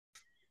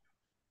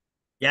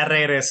Ya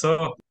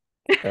regresó.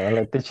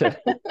 Hola, teacher.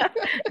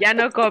 Ya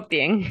no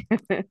copien.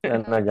 Ya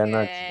no, teacher, no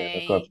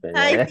Okay. copia.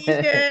 Hi, Ya.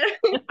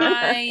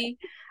 teacher.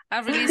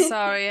 I'm really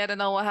sorry. I don't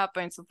know what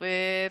happens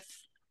with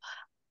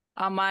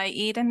my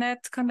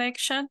internet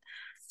connection.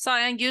 So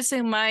I'm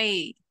using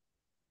my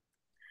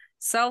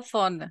cell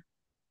phone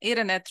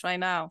internet right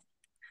now.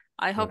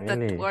 I hope that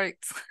Really?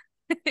 works.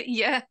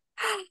 Yeah.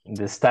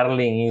 The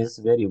Starling is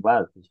very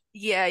bad.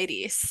 Yeah, it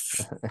is.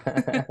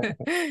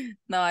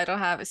 No, I don't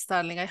have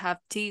Starlink. I have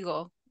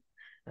Tigo.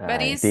 But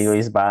Tigo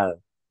is bad.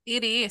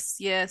 it is,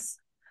 yes.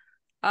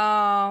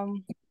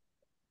 Um,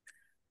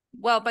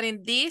 well, but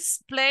in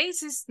this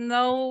place is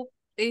no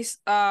is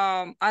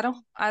I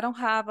don't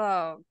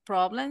have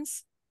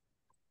problems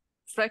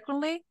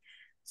frequently.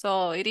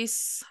 So it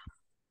is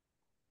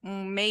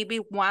maybe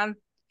one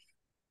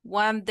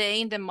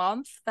day in the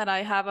month that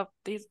I have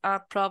a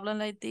problem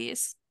like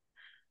this.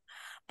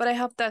 But I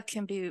hope that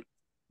can be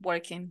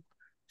working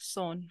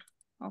soon.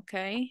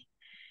 Okay.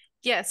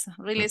 Yes,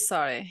 really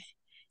sorry.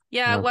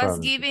 Yeah, I No was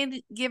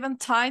problem. given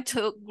time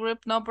to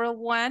group number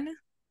one,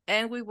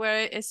 and we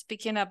were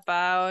speaking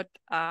about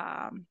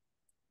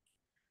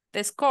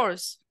the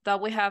scores that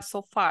we have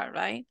so far,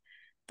 right?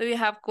 Do you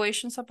have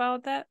questions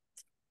about that?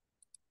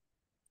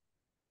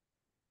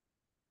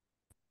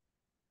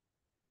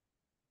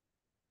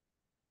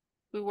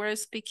 We were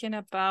speaking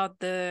about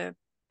the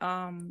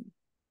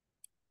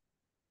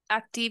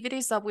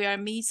activities that we are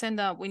missing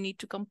that we need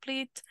to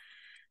complete.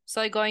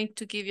 So I'm going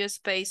to give you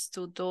space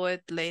to do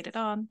it later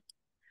on.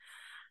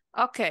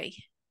 Okay.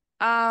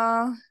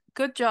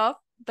 Good job.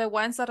 The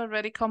ones that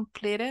already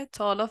completed,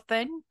 all of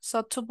them.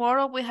 So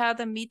tomorrow we have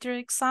the midterm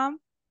exam.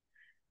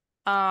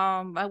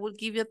 I will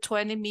give you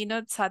 20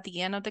 minutes at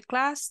the end of the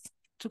class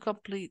to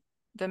complete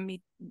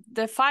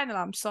the final,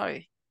 I'm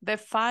sorry, the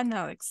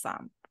final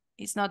exam.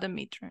 It's not the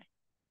midterm.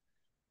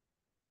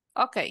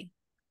 Okay,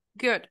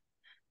 good.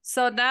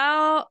 So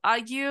now, are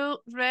you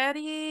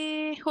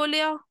ready,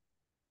 Julio?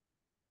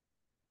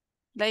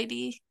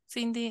 Lady,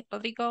 Cindy,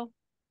 Rodrigo?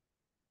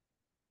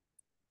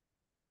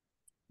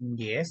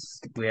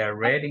 Yes, we are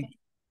ready.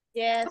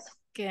 Yes.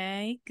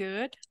 Okay,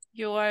 good.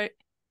 You are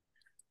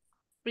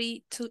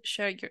free to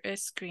share your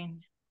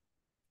screen.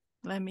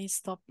 Let me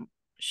stop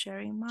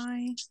sharing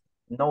mine.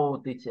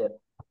 No, teacher.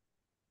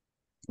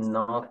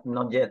 Not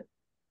yet.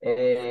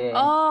 Eh,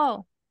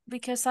 Oh,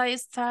 because I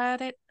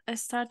started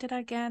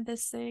again the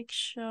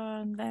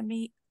section. Let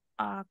me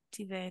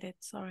activate it.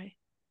 Sorry.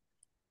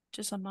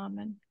 Just a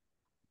moment.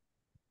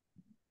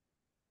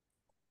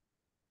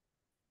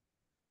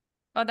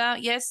 Oh, now,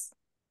 yes.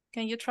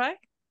 Can you try?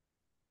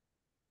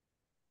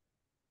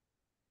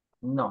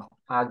 no.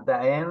 At the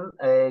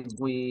end,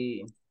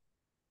 we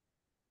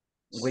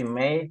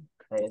made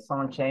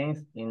some change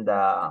in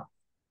the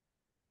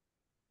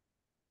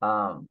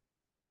um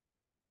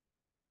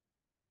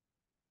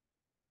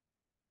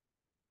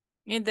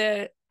In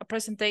the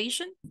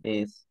presentation?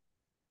 is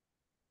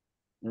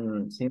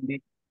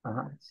Cindy.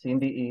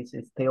 Cindy is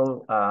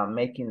still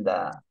making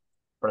the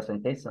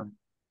presentation.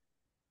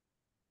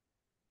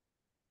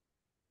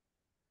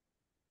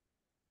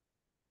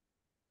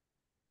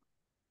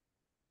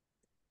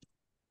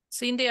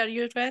 Cindy, are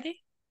you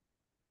ready?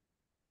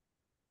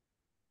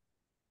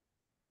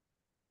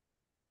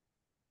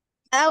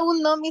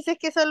 Aún no, mis, es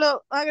que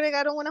solo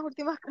agregaron unas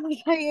últimas cosas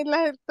y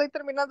las estoy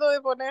terminando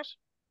de poner.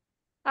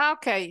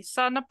 Okay,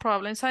 so no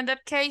problem. So in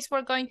that case,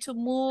 we're going to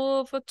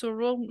move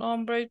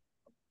to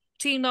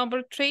team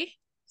number 3.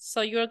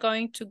 So you're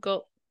going to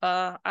go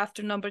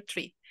after number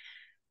 3.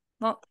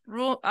 No,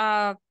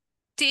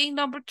 team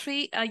number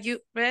 3, are you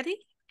ready?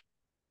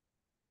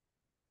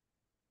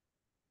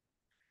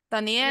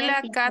 Daniela,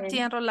 Yes, teacher. Katy,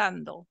 and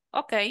Rolando.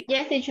 Okay.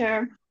 Yes,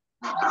 teacher.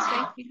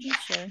 Okay, you can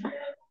share.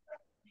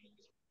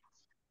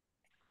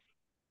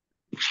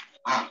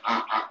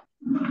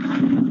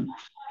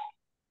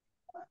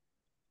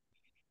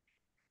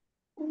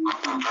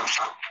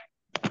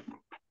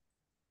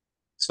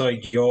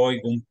 Soy yo,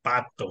 oigo un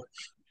pato.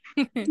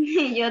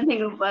 Yo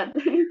tengo un pato.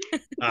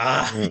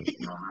 Ah,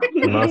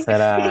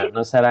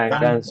 No serán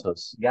Ganso.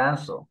 gansos.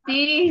 Ganso.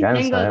 Sí,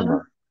 Ganso,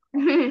 tengo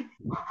dos.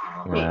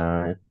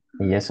 Emma.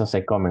 Y eso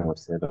se comen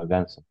ustedes, los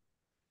gansos.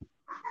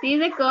 Sí,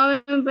 se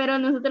comen, pero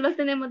nosotros los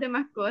tenemos de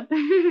mascota.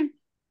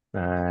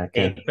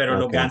 pero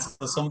los Ok.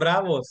 gansos son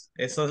bravos.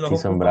 Esos los Sí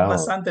son ocupan bravos.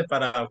 bastante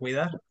para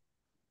cuidar.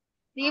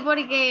 Sí,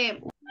 porque,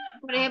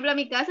 por ejemplo, a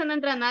mi casa no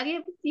entra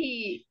nadie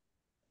si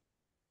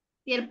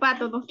el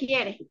pato no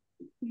quiere.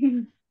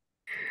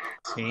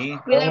 Sí.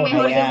 Cuidan No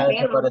mejor que van el a Allá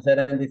perro.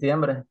 desaparecer en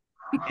diciembre.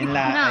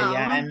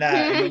 allá No, no.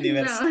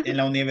 en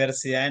la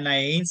universidad, en la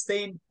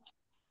Einstein,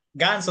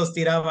 gansos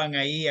tiraban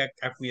ahí a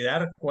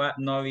cuidar.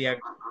 No había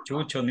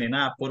chucho ni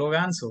nada, puro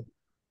ganso.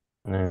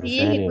 En Sí,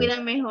 es que serio.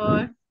 cuidan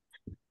mejor.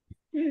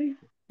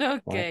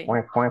 Cuac, Okay.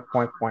 cuac, cuac,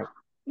 cuac, cuac.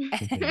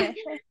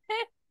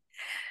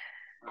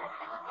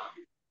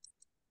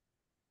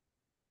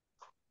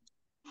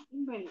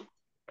 Bueno,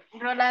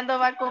 Rolando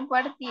va a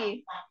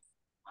compartir.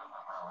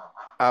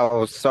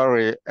 Oh,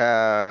 sorry.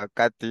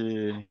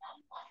 Katy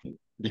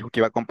dijo que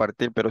iba a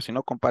compartir, pero si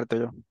no comparto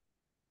yo.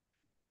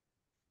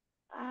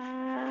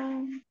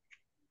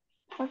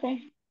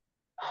 Okay.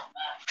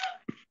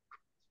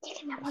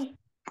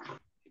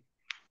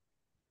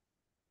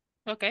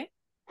 Okay.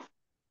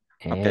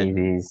 Hey,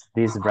 Okay.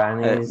 this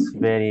brand Uh, is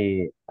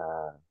very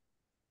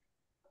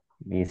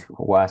this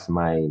was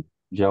my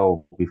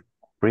job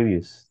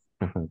previous.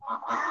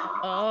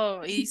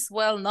 Oh, he's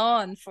well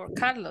known for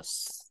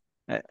Carlos.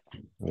 uh,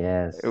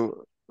 Yes.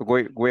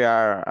 we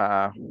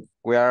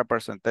are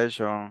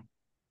presentation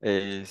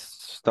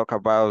is talk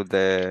about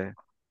the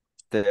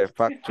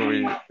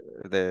factory,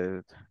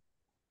 the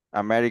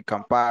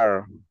American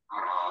Bar.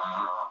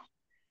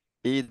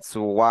 It's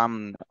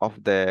one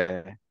of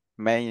the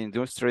main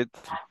industry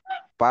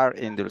part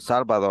in El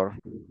Salvador.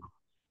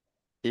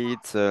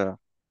 It's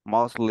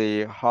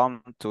mostly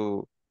home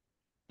to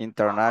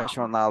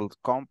international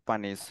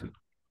companies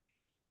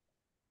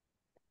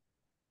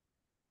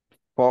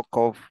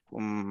focus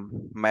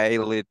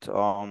mainly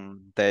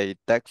on the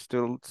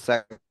textile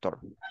sector.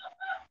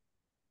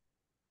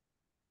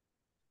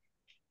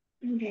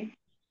 Okay.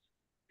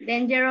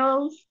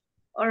 Dangerous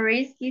or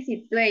risky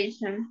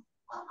situation.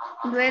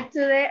 Due to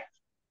the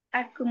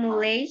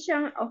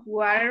accumulation of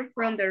water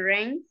from the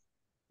rains,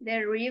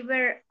 the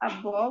river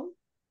above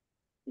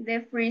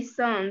the free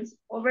zones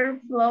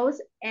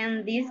overflows,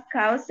 and this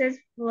causes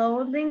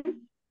flooding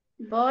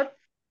both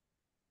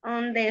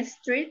on the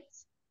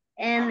streets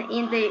and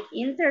in the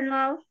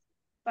internal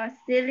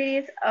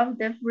facilities of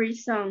the free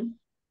zone.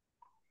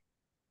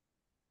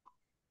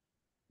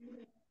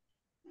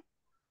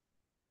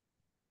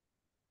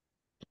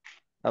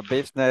 A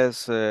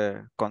business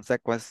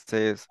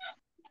consequences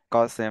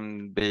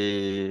causing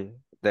be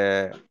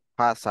the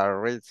hazard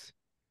risk,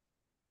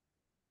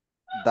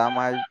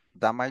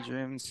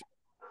 damaging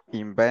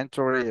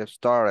inventory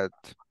stored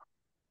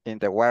in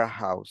the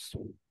warehouse,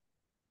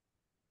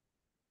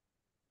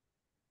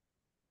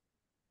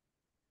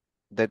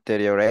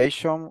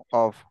 deterioration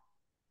of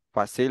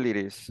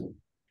facilities,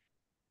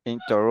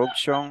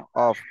 interruption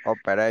of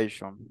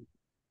operation.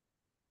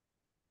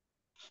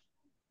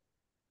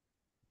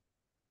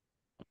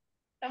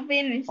 I'm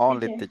finished,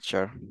 Only teacher.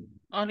 teacher.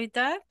 Only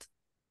that?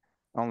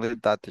 Only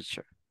that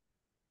teacher.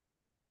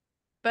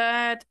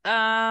 But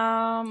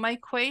my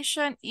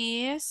question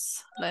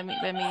is, let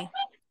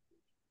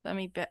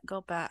me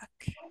go back.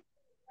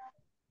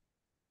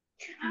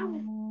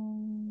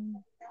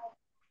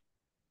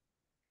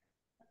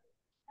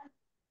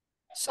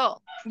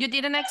 So you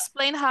didn't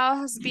explain how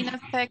has been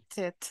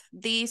affected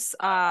this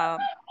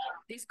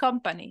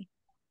company.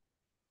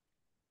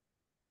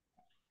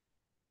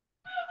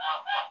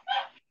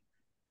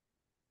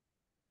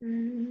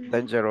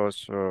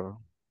 Dangerous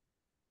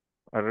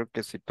a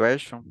risky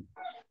situation.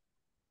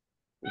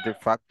 The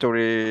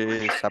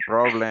factory is a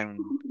problem.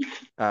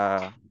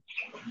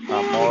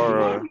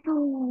 More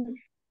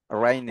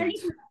raining.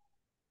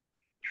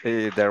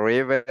 The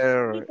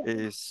river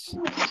is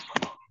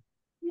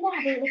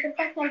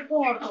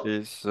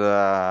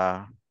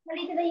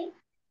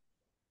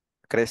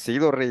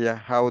crecido, Ria.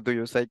 How do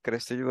you say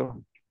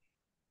crecido?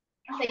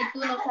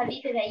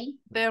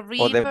 The O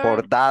river,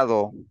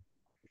 desbordado.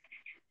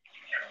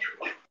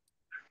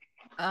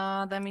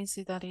 let me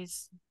see, that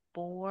is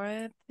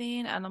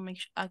boarding. I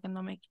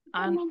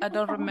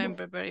don't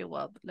remember very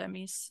well, but let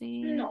me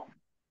see.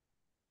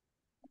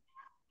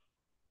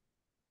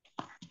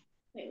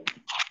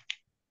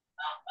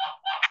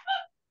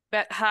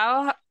 But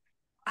how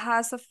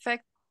has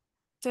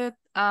affected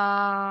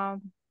the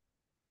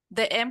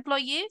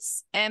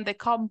employees and the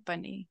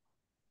company?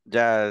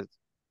 Yeah,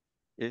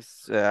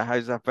 it's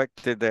has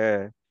affected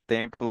the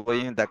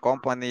employee in the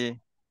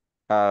company.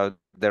 The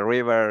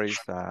river is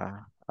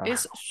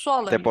It's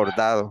swollen.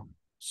 desbordado.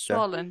 Yeah.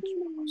 Swollen.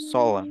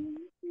 Swollen.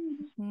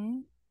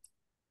 Mhm.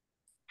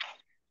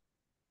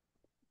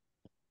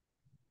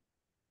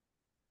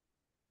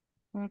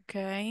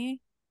 Okay.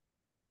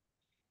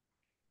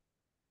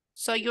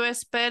 So you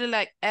spell it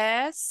like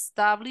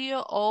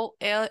SWOLLEN.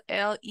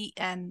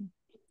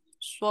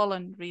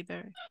 Swollen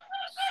river.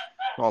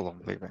 Swollen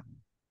river.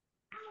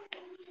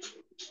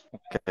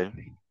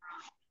 Okay.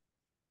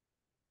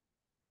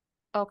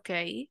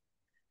 Okay.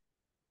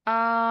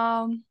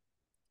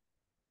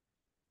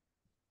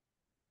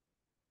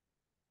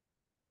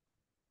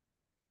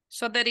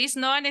 So there is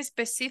not a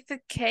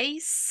specific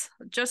case,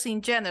 just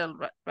in general,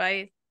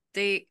 right?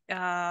 The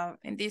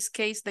in this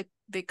case,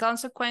 the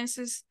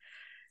consequences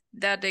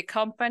that the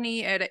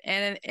company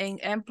and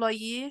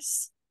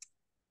employees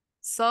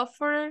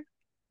suffer,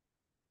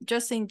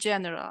 just in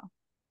general.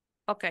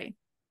 Okay.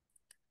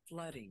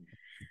 Flooding.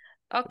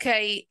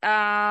 Okay.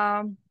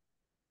 The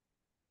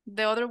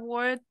other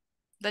word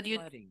that you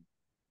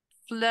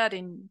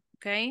flooding,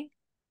 okay?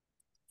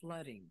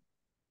 Flooding.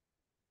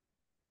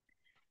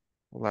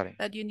 Flooding.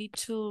 That you need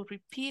to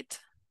repeat.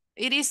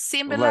 It is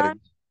similar. Flooding.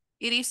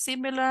 It is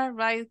similar,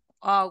 right?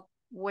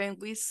 When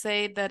we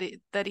say that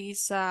that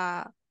is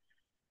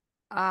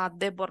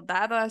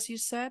desbordado, as you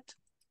said.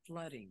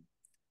 Flooding.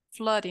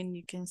 Flooding,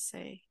 you can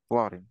say.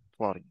 Flooding.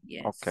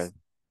 Yes. Okay.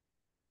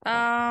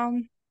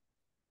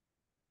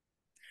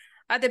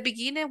 At the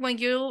beginning, when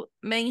you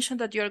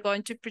mentioned that you're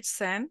going to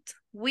present,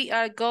 we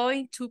are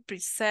going to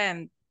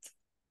present,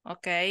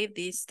 okay,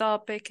 this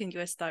topic and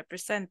you start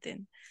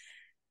presenting.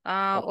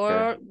 Okay.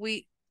 Or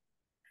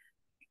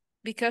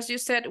because you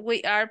said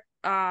we are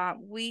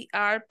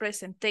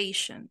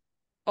presentation,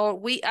 or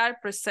we are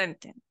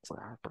presenting, We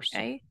are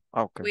present. okay?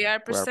 Okay. We are We are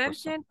present.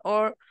 presenting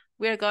or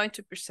we are going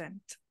to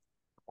present.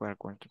 We are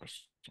going to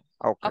present.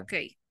 Okay.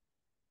 Okay,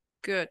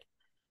 good.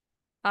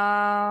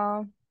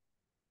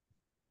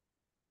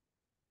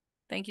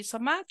 Thank you so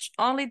much.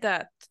 Only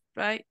that,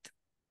 right?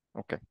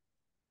 Okay.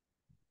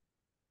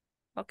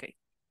 Okay.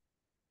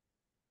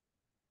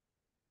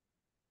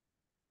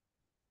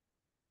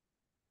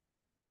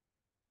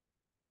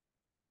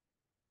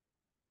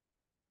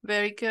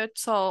 Very good.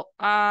 So,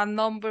 room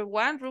number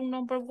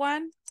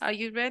one, are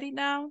you ready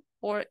now?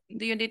 Or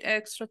do you need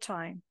extra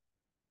time?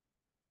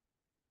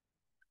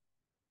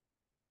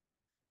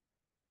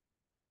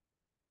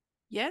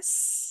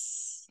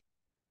 Yes.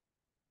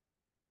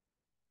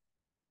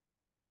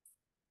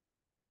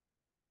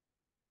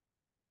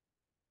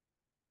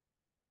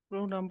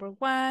 Room number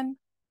one.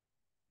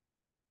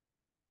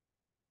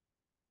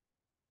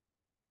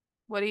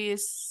 What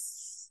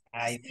is?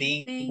 I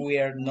think we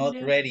are not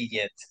ready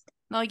yet.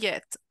 Not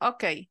yet.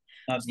 Okay.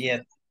 Not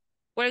yet.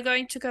 We're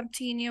going to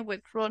continue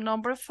with row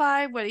number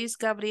 5, where is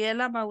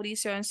Gabriela,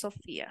 Mauricio, and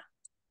Sofia.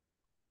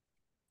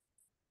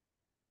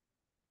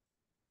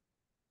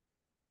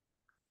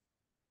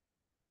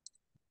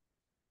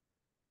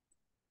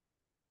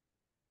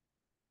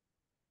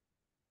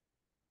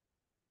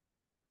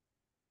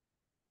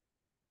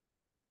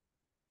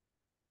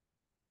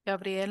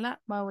 Gabriela,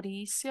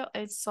 Mauricio,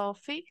 and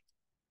Sophie.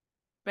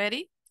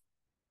 Ready?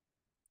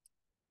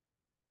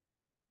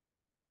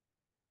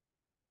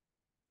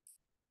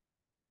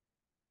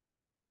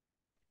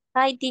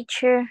 Hi,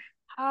 teacher.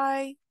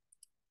 Hi.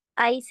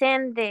 I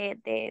sent the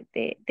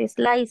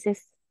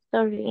slices,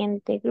 sorry,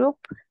 in the group.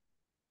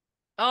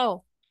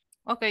 Oh,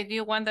 okay. Do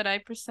you want that I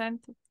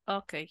present it?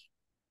 Okay.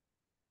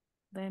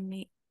 Let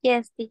me.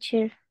 Yes,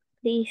 teacher,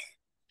 please.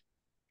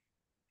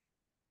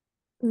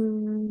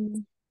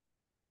 Mm,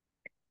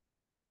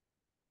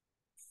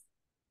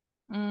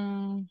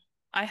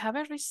 I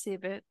haven't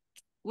received it.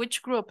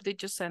 Which group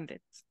did you send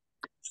it?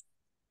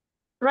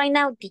 right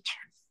now, teacher.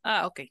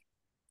 Ah, okay.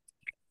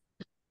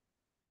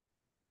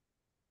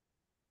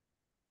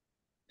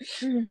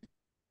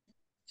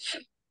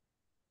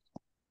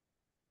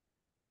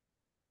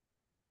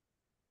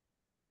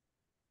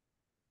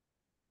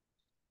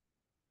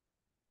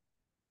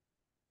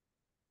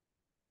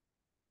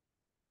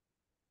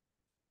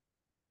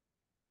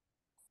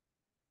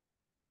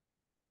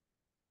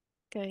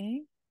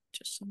 Okay,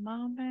 just a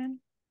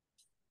moment.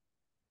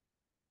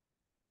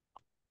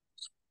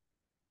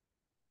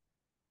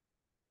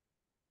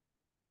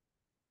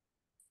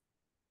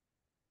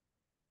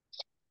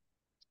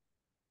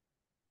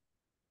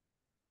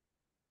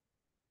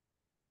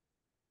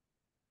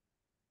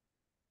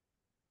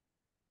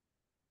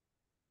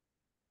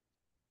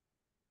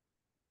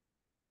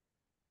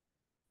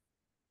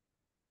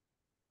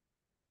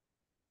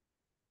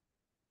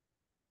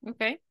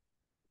 Okay.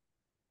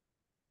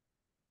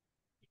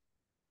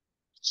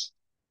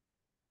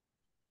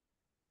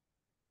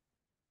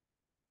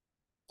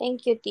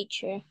 Thank you,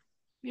 teacher.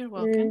 You're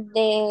welcome.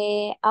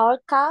 Our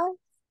case,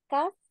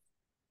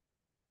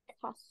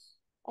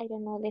 I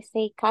don't know, they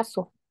say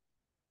caso.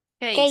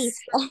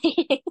 Case.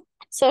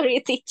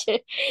 Sorry, teacher.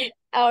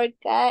 Our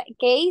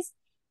case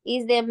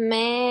is the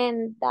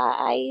man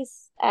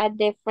dies at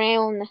the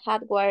front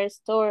hardware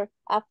store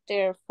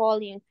after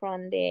falling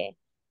from the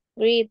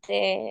great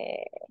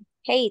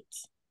height.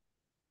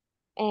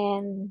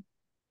 And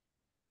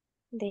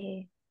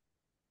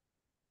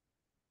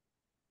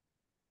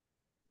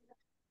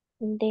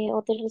the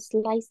other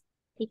slice,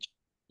 teacher.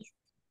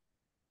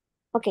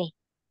 Okay.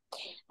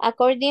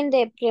 According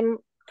the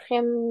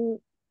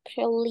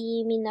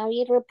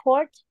preliminary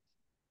report.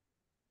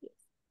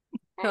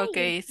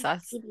 Okay,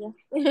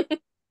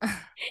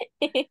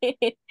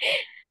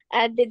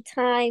 At the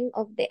time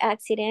of the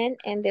accident,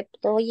 and the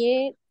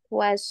employee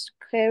was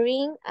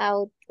carrying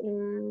out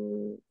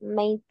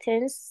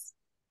maintenance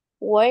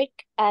work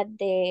at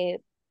the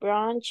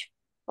branch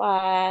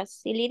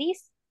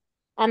facilities.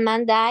 A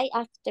man died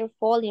after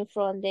falling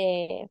from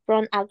a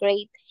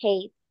great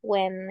height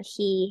when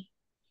he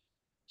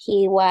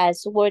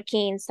was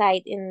working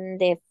inside in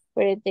the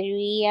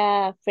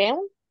Fredericia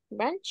Freun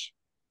branch,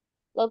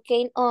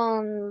 located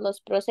on Los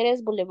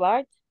Próceres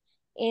Boulevard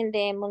in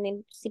the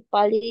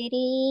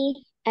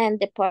municipality and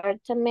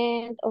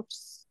department of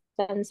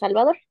San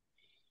Salvador.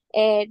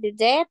 The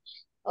death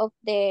of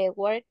the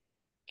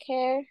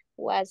worker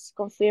was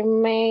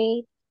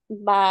confirmed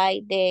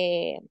by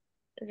the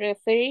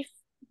referee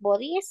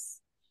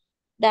bodies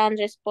that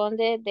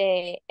responded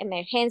the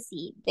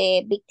emergency.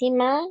 The victim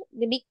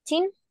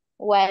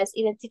was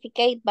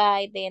identified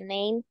by the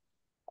name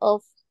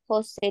of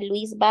Jose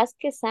Luis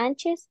Vasquez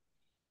Sanchez,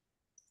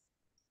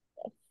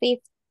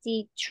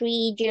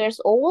 53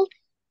 years old.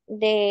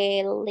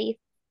 The life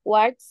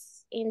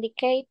wards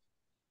indicate,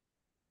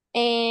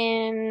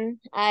 and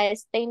a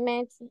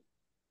statement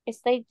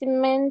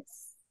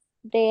statements.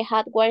 The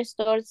hardware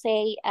store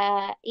say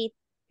it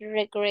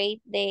regret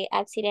the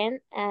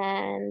accident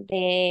and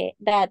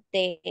that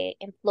the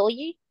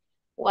employee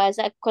was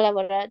a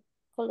collaborator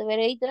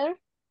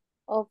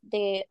of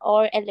the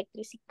or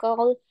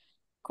electrical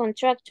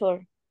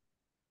contractor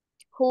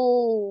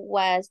who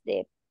was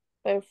the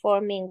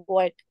performing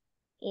work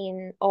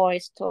in our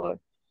store.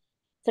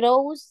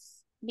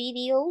 Those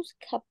videos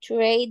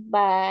captured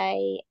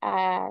by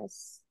a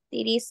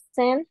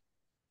citizen,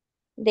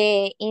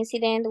 the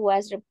incident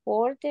was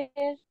reported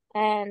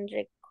and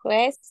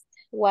request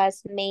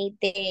was made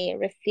the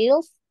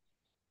refills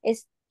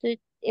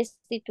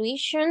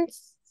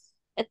institutions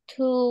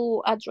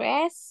to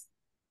address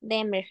the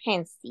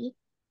emergency.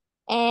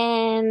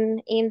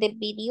 And in the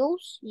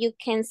videos, you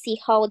can see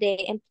how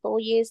the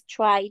employees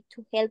try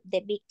to help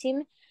the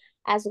victim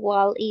as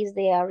well as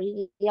the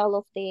arrival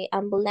of the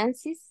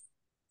ambulances.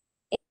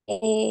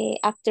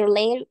 After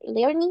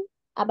learning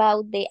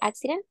about the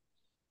accident,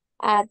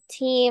 a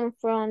team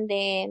from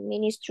the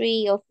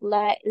Ministry of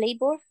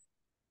Labor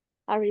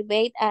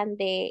arrived and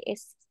the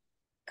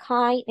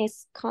kind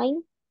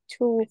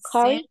to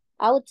carry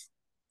out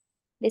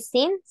the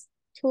scenes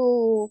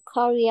to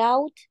carry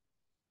out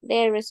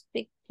their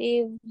respective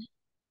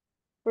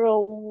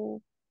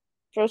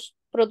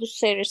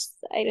producers.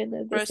 I don't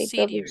know if they say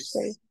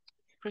producers.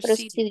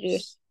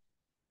 Procedures.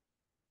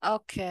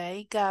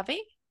 Okay,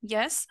 Gabby.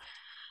 Yes.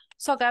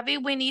 So Gabby,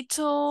 we need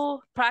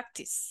to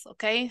practice,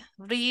 okay?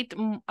 Read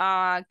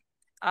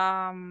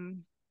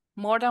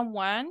more than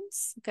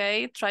once,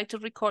 okay? Try to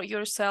record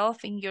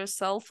yourself in your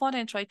cell phone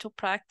and try to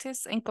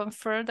practice and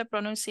confirm the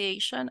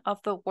pronunciation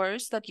of the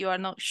words that you are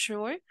not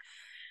sure,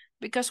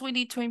 because we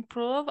need to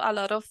improve a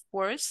lot of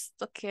words,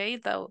 okay,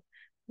 that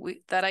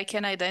I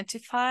can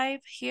identify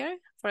here.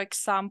 For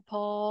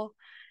example,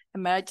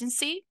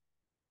 emergency.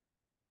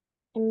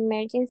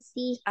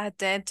 Emergency.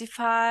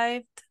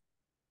 Identified.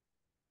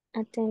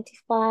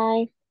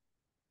 Identify.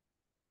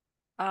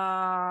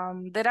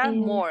 There are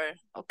more,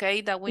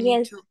 okay, that we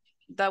need to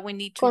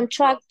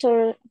contractor,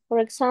 improve. for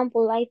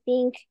example, I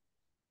think,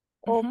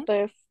 or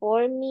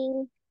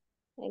performing,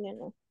 I don't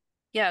know.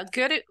 Yeah,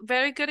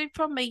 very good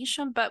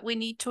information, but we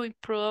need to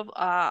improve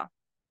a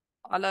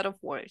lot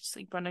of words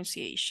in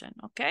pronunciation,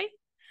 okay?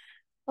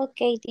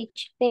 Okay,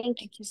 teacher, thank you.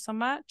 Thank you so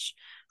much.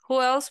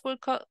 Who else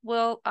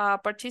will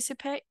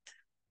participate?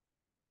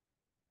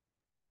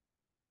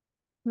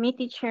 Me,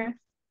 teacher.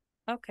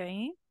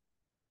 Okay.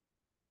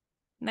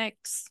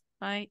 Next,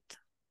 right?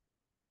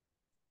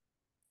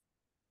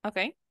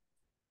 Okay.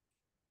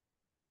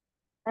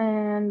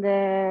 And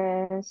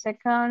the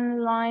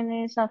second line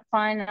is a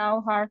find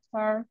out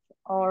hazard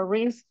or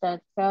risk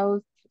that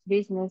cause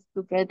business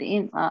to get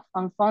in an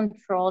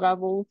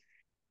uncontrollable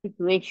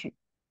situation.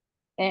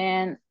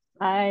 And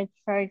I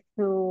try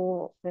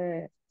to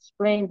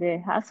explain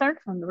the hazard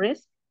and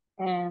risk.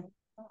 And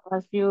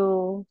as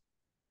you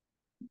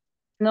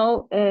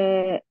know,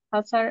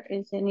 hazard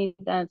is any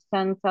that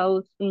can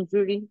cause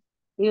injury,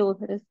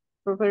 illness,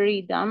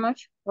 property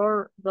damage,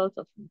 or loss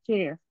of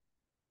material.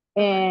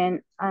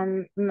 And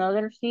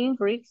another thing,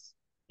 risk,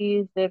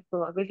 is the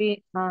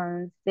probability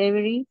and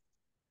severity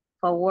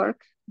of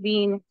work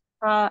being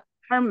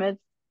harmed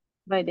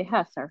by the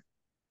hazard.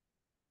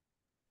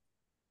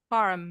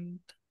 Harmed.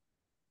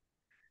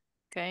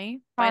 Okay,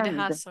 by the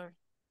hazard.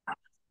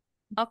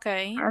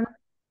 Okay. Harmed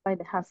by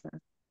the hazard.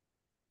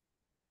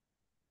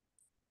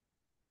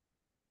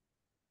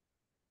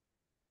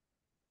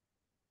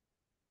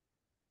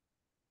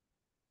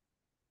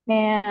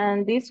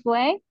 And this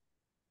way,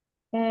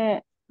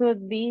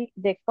 could be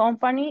the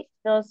company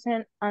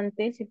doesn't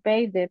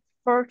anticipate the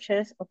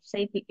purchase of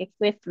safety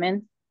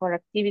equipment or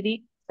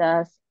activity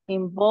that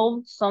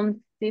involve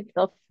some type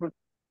of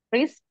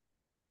risk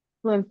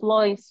to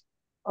employees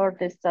or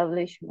the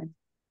establishment.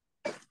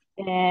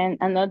 And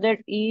another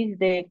is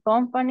the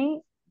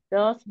company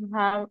doesn't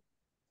have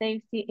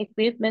safety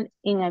equipment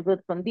in a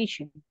good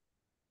condition.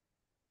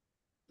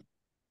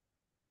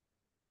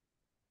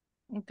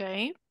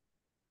 Okay.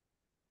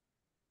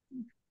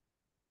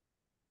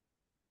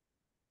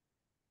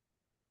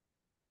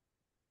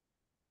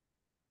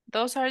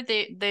 Those are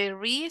the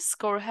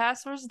risk or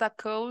hazards that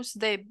cause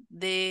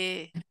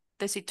the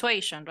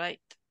situation,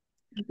 right?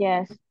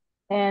 Yes.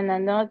 And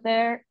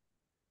another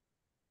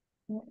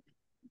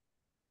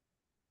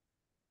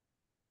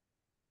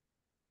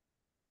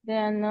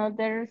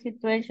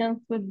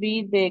situation could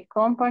be the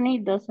company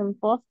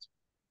doesn't post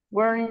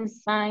warning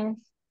signs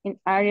in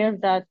areas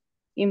that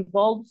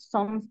involve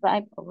some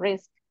type of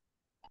risk.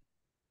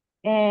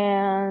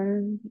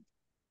 And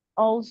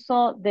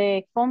also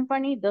the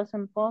company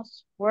doesn't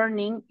post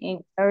warning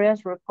in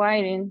areas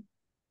requiring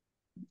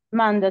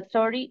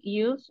mandatory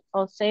use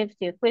of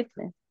safety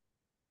equipment.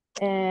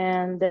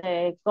 And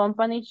the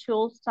company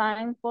should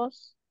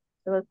signpost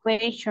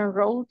evacuation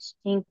routes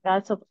in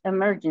case of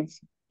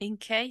emergency. In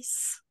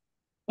case?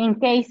 In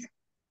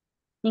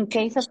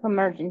case of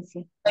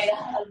emergency.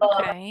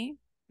 Okay,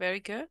 very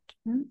good.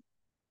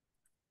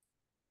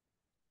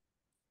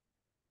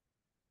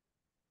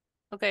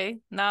 Okay,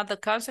 now the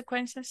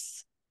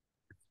consequences.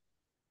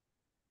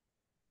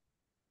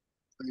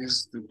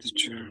 Yes, the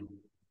teacher.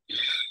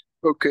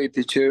 Okay,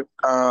 teacher.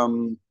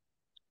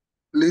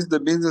 List the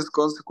business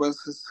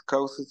consequences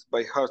caused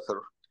by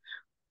hazard.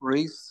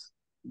 Risks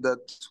that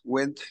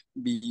went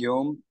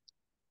beyond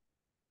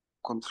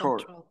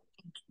control.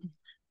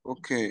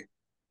 Okay.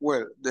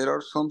 Well, there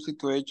are some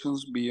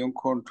situations beyond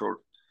control.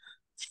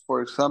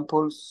 For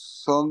example,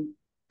 some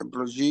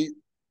employee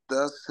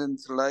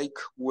doesn't like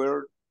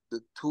wear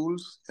the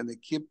tools and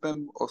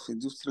equipment of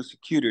industrial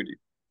security.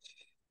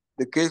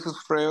 The case of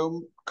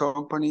Freon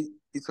Company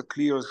is a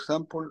clear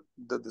example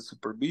that the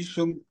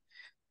supervision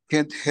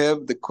can't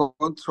have the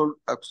control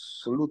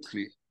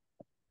absolutely.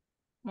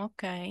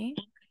 Okay.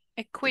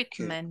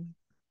 Equipment.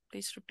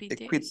 Please repeat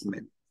this.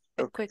 Equipment.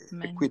 Okay.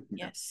 Equipment.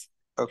 Yes.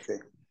 Okay.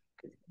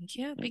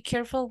 Yeah, be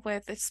careful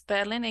with the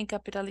spelling and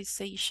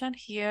capitalization.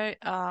 Here,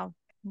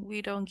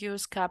 we don't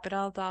use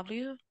capital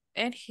W,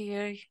 and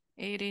here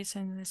it is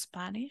in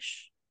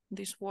Spanish,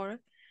 this word.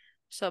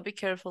 So be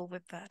careful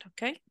with that,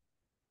 okay?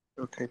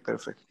 Okay,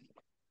 perfect.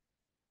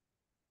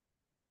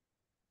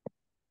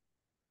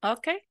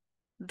 Okay,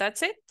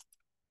 that's it.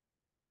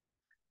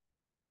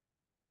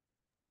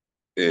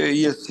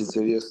 Yes,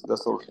 teacher, yes,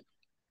 that's all.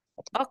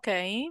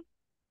 Okay.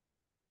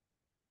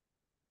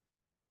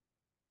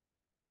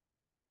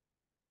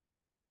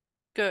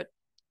 Good.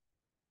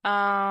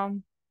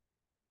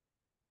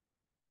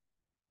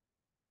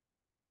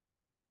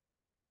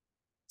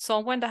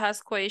 Someone that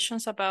has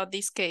questions about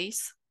this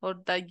case, or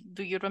that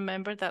do you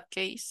remember that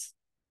case?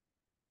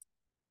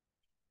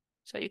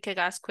 So you can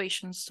ask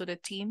questions to the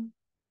team.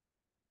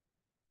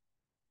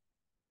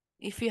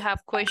 If you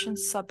have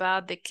questions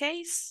about the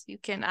case, you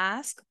can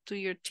ask to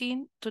your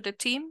team, to the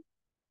team.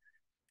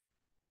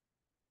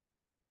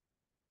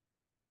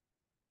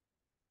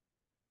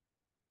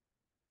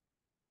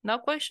 No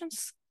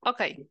questions?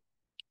 Okay.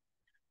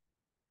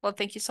 Well,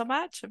 thank you so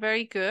much.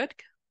 Very good.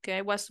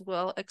 Okay, was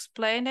well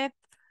explained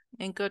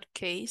and good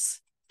case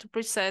to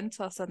present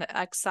as an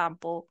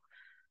example.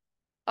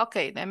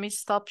 Okay, let me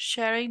stop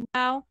sharing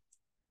now.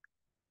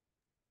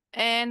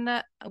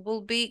 And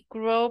will be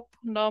group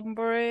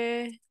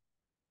number...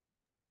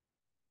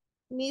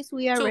 Miss,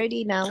 we are 2.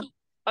 ready now.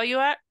 Oh, you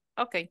are?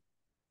 Okay.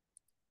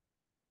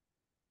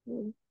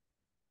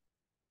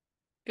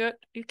 Good.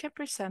 You can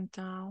present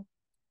now.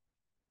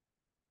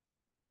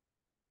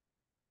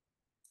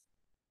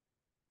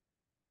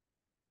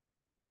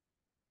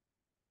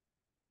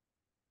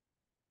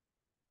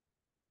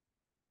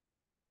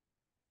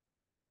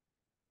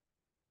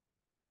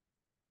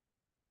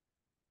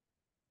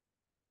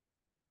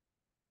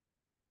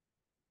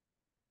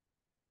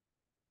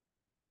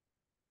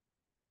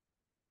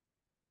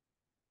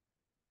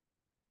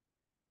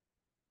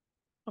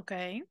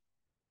 Okay.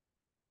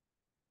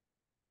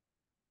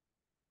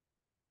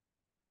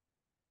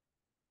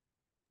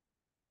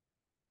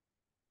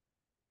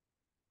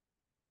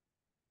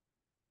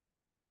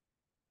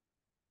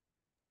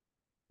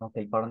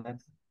 Okay,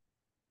 partners,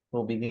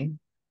 we'll begin.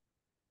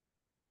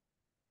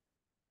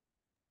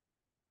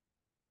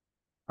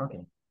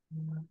 Okay.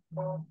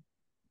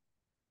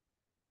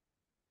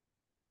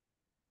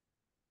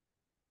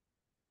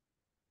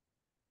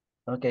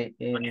 Okay,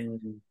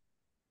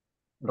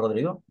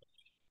 Rodrigo.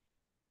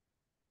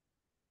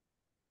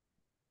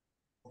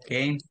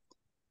 Okay.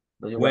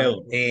 Do you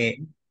Well,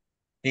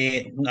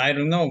 want? I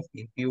don't know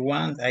if you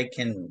want. I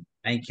can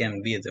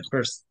be the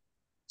first.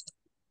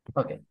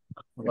 Okay,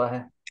 go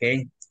ahead.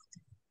 Okay.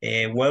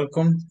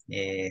 Welcome.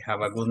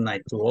 Have a good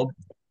night to all.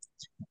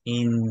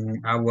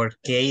 In our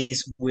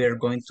case, we are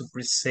going to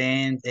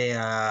present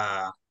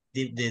the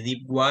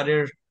deep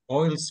water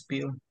oil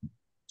spill.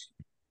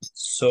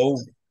 So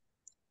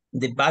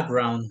the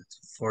background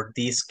for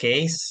this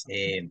case,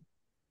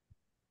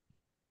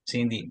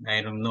 Cindy,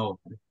 I don't know.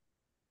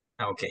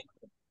 Okay,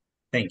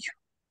 thank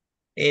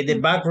you. The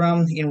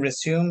background in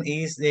resume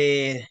is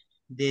the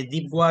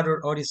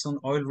Deepwater Horizon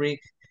oil rig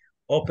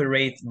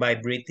operated by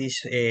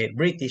British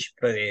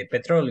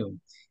Petroleum.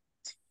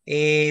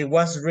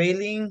 Was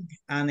drilling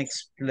an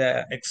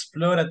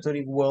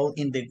exploratory well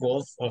in the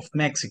Gulf of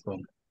Mexico.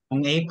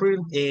 On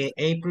April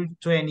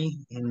 20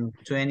 in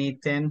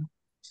 2010,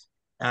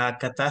 a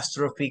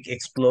catastrophic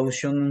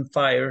explosion and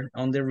fire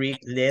on the rig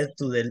led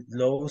to the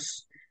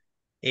loss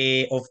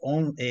of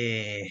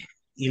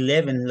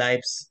 11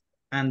 lives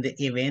and the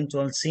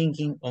eventual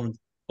sinking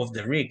of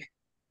the rig.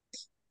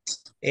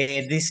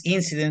 This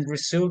incident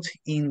resulted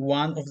in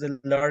one of the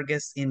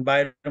largest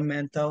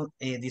environmental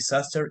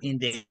disaster in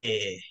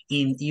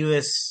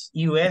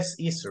U.S.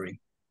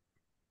 history.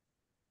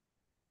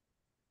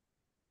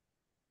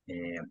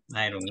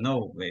 I don't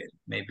know,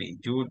 maybe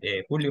you,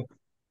 Julio.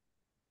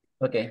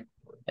 Okay,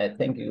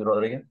 thank you,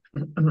 Rodrigo.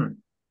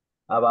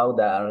 About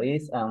the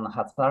risk and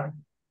hazard,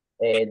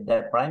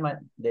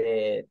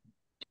 the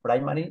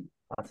primary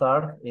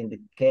hazard in the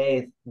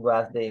case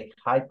was the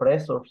high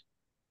pressure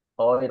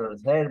oil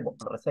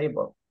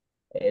reservoir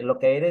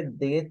located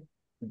deep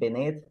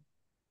beneath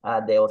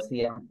the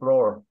ocean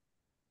floor.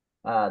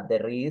 The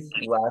risk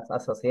was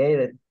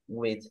associated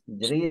with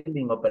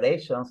drilling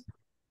operations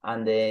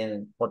and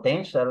the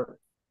potential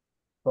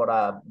for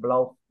a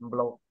blowout,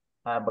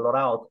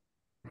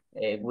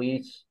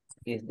 which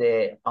is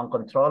the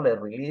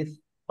uncontrolled release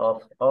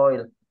of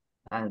oil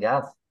and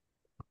gas.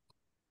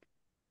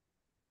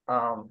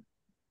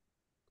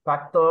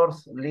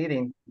 Factors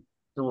leading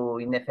to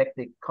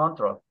ineffective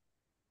control.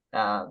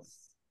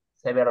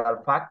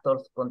 Several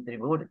factors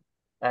contributed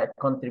to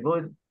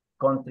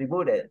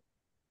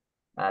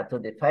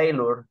the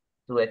failure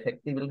to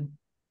effectively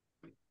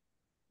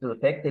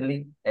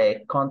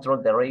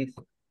control the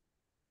risk.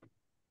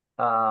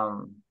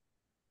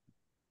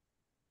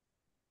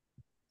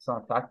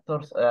 Some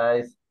factors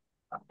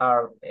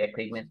are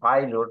equipment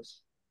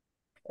failures,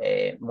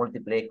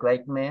 multiple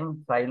equipment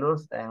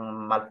failures, and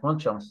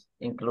malfunctions,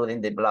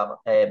 including the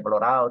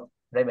blowout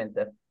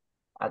preventer.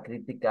 A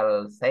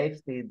critical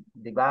safety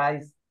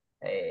device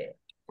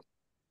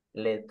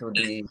led to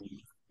the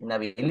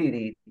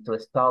inability to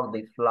stop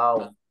the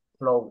flow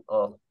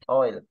of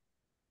oil.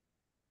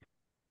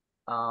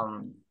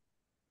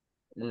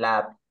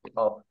 Lack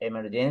of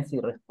emergency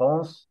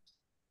response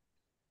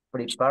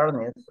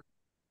preparedness.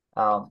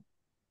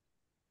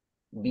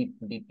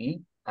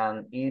 BP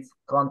and its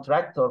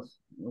contractors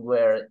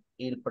were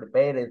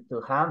ill-prepared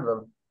to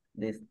handle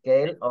the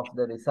scale of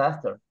the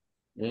disaster,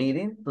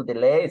 leading to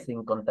delays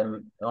in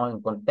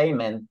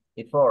containment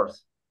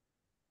efforts.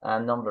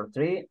 And number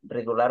 3,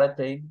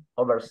 regulatory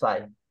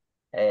oversight.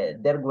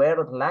 There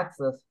were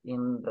lapses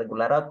in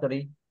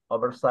regulatory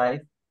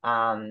oversight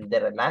and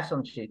the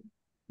relationship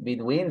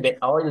between the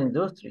oil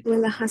industry,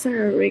 When the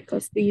hazard or risk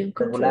is beyond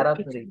control,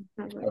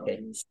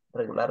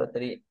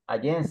 regulatory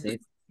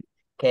agencies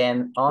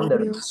can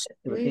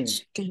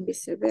which can be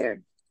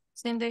severe.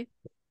 Cindy,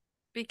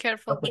 be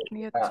careful with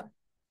mute.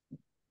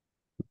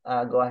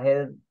 Go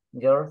ahead,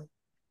 George.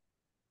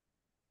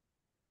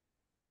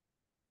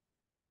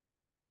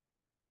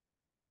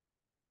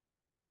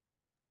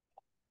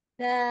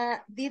 The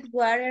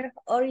deepwater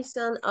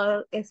horizon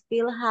oil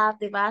spill have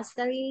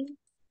devastating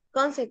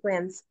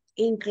consequences,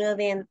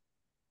 including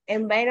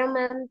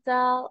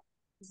environmental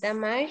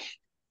damage.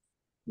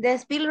 The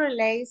spill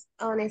relies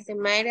on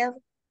estimated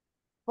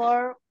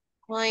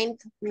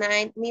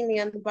 4.9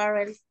 million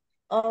barrels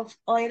of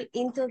oil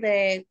into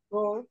the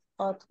Gulf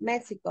of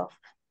Mexico,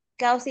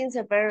 causing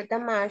severe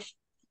damage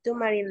to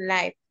marine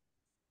life,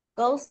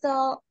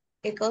 coastal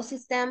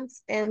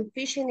ecosystems, and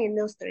fishing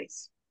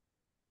industries.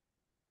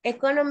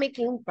 Economic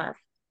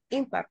impact.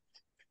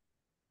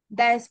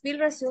 The spill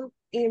resulted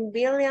in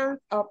billions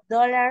of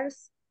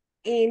dollars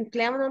in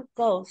claimed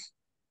costs,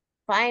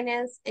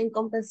 finance, and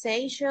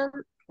compensation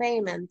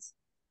payments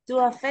to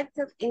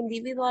affected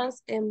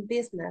individuals and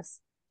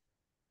business.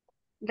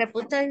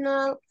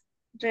 Reputational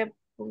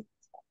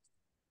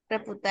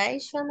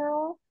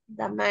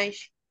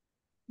damage.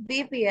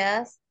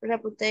 BPS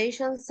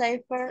reputation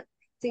suffered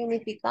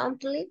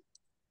significantly,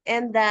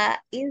 and the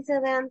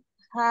incident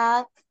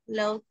had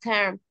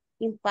long-term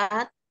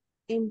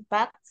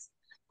impacts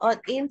on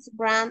its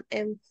brand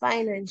and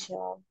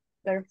financial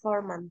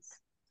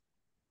performance.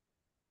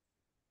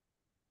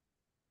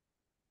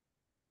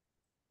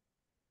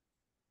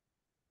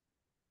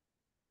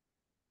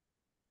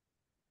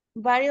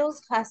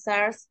 Various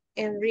hazards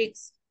and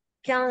risks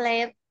can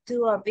lead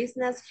to a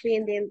business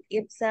finding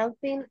itself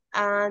in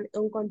an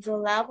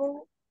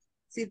uncontrollable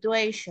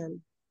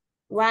situation.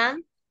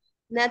 1.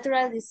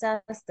 Natural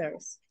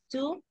disasters.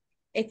 2.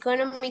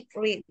 Economic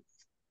risks.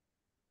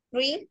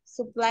 3.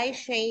 Supply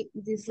chain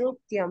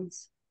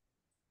disruptions.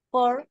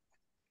 4.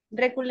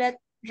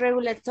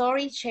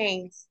 Regulatory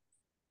changes.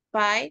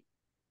 5.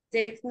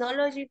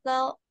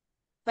 Technological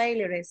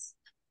failures.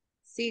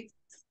 6.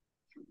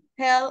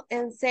 Health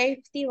and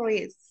safety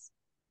risks.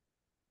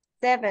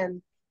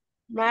 7.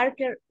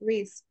 Market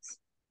risks.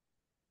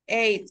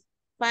 8.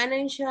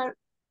 Financial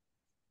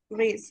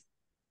risks.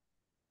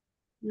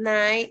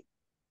 9.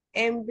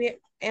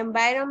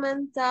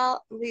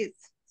 Environmental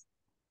risks.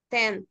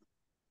 10.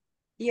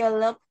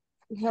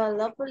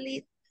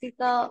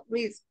 Geopolitical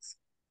risks.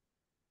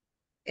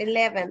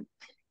 11.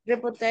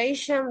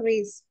 Reputation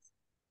risks.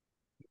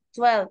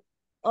 12.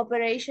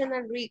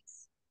 Operational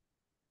risks.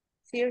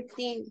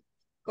 13.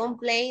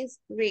 Compliance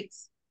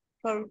risks.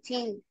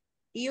 14.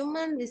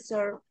 Human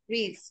resource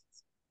risks.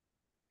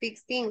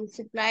 16.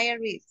 Supplier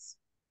risks.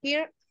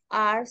 Here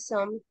are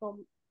some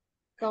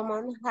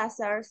common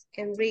hazards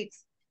and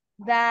risks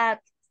that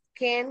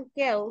can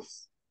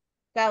cause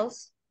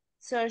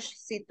such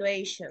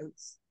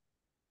situations.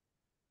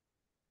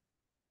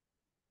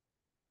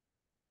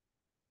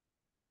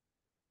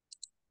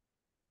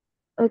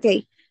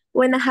 Okay,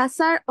 when a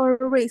hazard or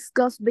risk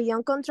goes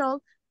beyond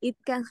control, it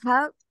can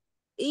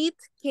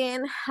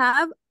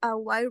have a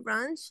wide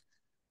range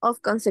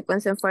of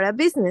consequences for a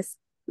business,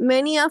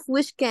 many of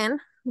which can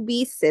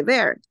be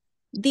severe.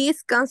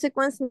 These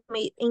consequences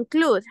may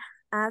include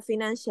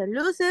financial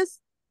losses,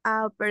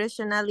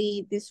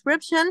 operational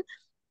disruption,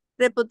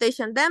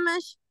 reputation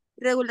damage,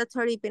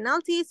 regulatory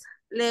penalties,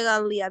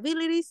 legal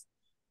liabilities,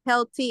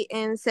 health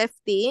and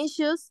safety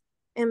issues,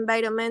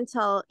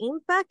 environmental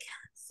impact,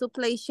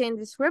 supply chain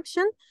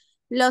disruption,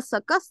 loss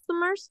of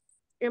customers,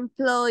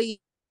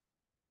 employee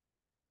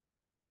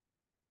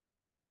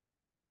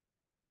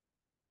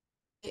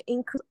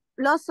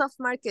loss of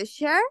market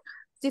share,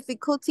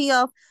 difficulty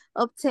of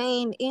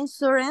obtain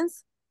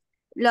insurance,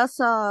 loss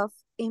of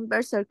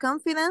investor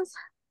confidence,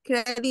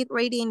 credit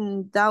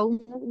rating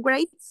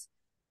downgrades,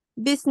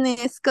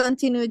 business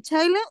continued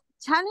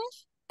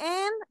challenge,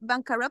 and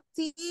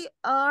bankruptcy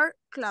or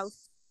closure.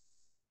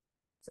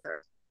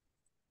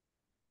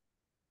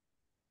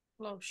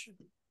 Closure.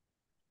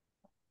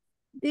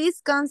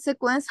 This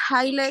consequence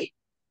highlights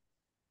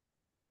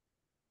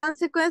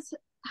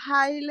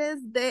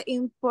the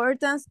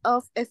importance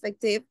of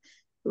effective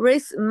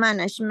risk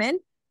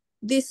management,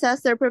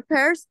 disaster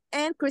preparedness,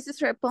 and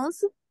crisis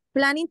response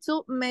planning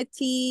to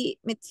mitigate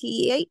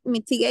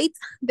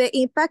the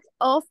impact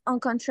of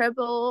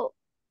uncontrollable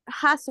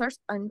hazards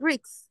and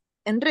risks.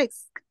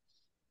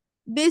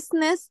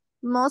 Business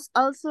must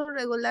also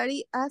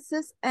regularly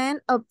assess and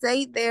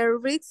update their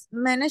risk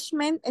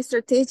management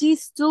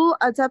strategies to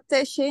adapt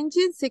to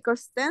changing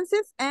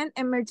circumstances and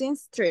emerging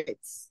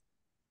threats.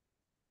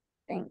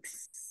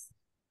 Thanks.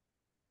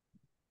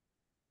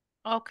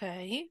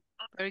 Okay,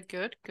 very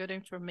good. Good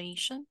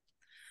information.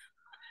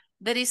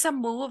 There is a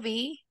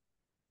movie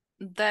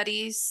that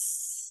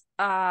is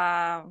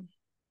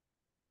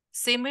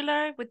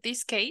similar with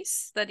this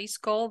case that is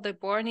called The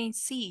Burning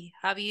Sea.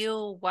 Have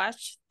you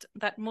watched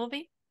that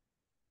movie?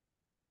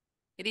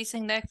 It is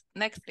in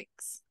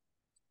Netflix.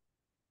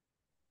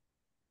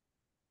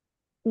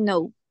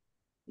 No.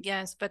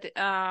 Yes, but it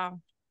has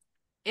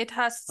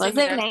What's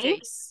the similar name?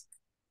 case.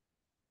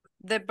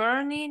 The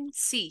Burning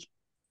Sea.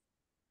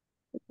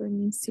 The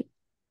Burning Sea.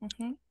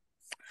 Mm-hmm.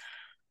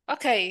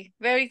 Okay,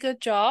 very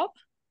good job.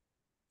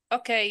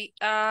 Okay,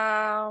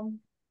 let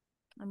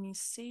me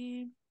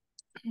see.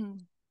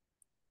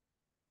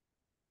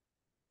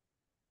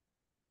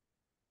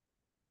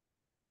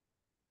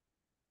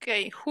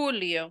 Okay,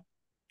 Julio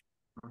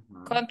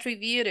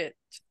contributed.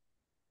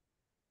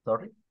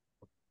 Sorry?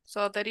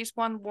 So that is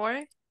one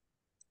word.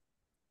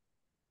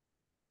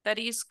 That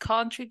is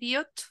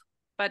contribute,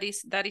 but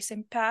that is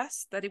in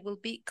past, that it will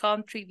be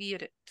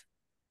contributed.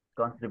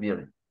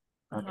 Contributed.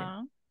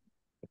 Okay.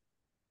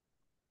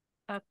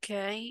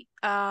 Okay.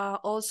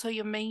 Also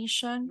you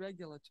mentioned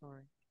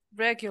Regulatory.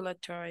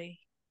 regulatory.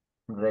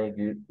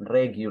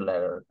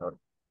 Regulatory.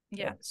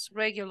 Yes,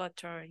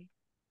 regulatory.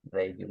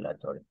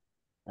 Regulatory.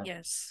 Okay.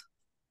 Yes.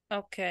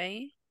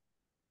 Okay.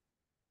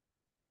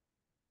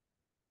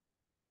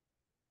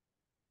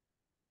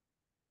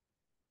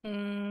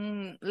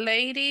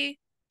 Lady,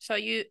 so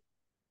you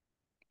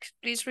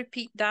please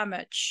repeat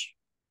damage.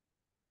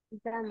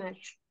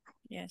 Damage.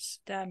 Yes,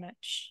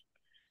 damage.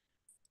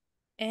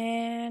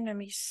 And let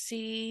me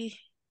see.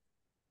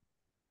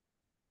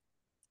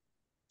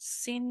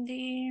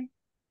 Cindy.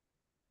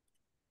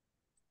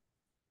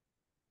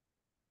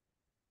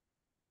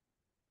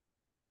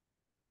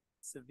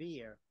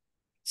 Severe.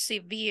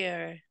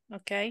 Severe.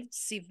 Okay,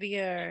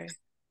 severe.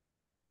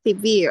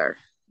 Severe.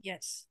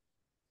 Yes.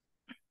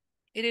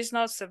 It is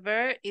not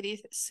severe, it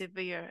is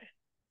severe.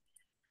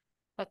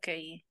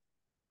 Okay.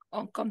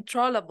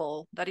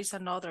 Uncontrollable. That is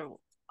another one.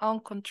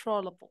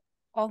 Uncontrollable.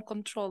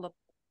 Uncontrollable.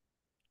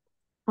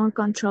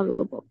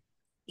 Uncontrollable.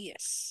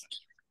 Yes.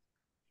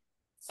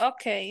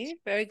 Okay,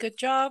 very good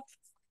job.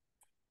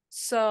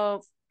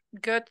 So,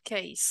 good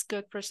case,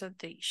 good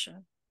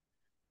presentation.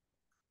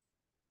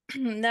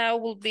 Now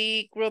will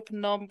be group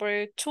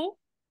number 2.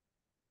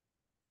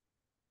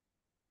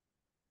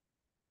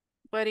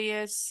 Where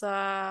is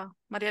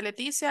Maria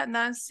Leticia,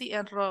 Nancy,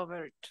 and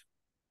Robert.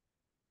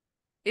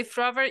 If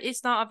Robert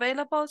is not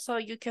available, so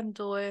you can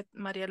do it,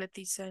 Maria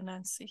Leticia and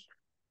Nancy.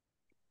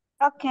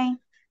 Okay.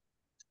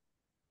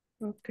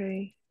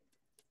 Okay.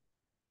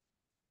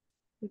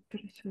 The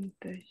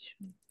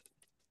presentation.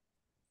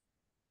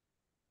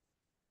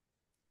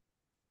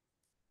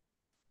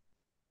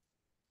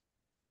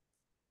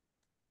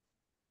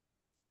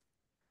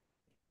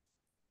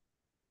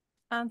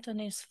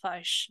 Anthony's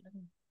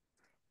fashion.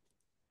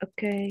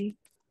 Okay.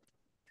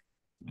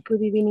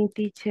 Good evening,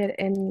 teacher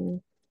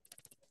and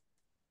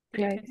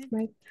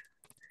classmates.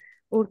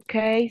 Our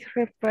case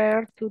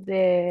refers to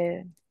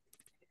the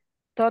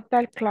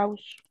total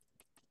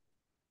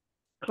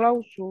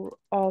closure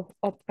of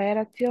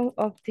operation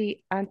of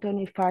the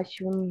Anthony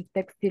Fashion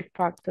Textile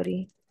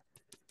Factory.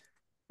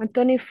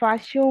 Anthony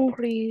Fashion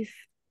risks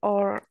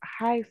or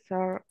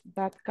hazard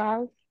that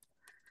cause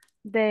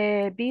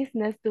the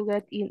business to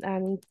get in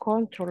an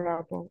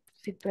uncontrollable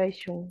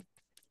situation.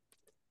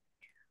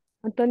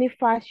 Anthony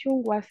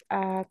Fashion was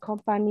a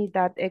company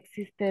that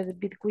existed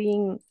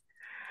between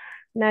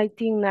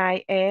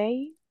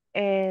 1998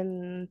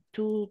 and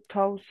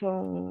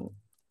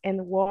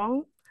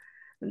 2001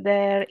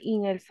 there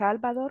in El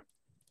Salvador.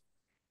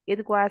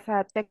 It was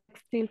a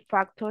textile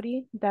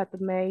factory that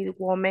made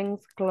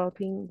women's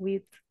clothing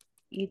with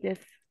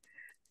its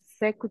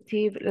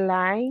executive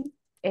line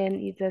and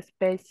its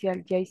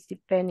special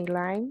JCPenney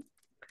line.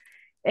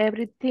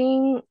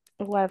 Everything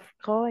was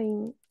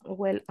going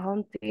well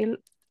until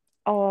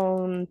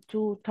on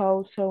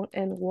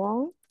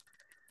 2001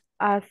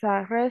 as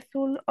a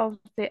result of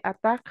the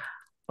attack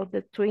of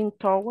the Twin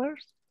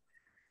Towers.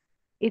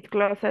 It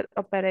closed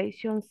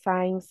operations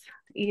since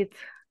its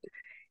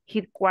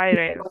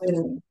headquarters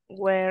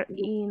were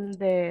in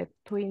the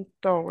Twin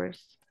Towers.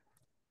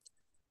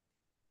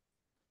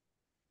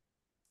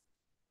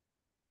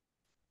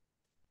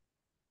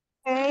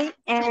 Okay,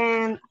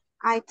 and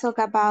I talk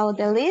about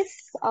the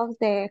list of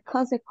the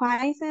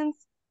consequences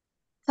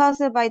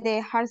caused by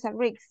the hazard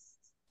risks.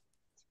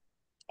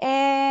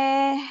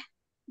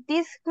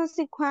 These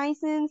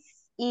consequences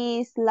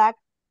is lack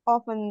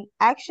of an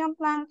action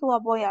plan to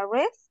avoid a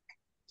risk,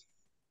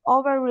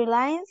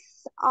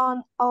 over-reliance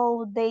on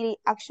all daily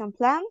action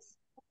plans,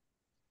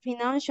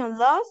 financial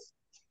loss,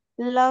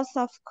 loss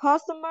of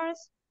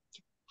customers,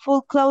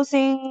 full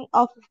closing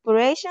of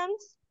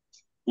operations,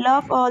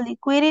 loss of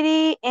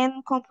liquidity,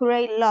 and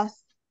corporate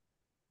loss.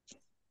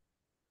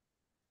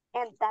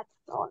 And that's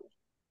all.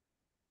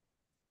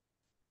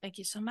 Thank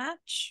you so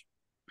much.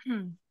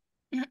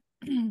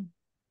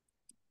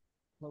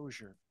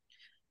 Closure.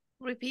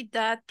 Repeat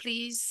that,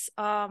 please,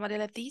 Maria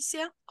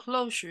Leticia.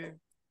 Closure.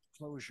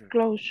 Closure.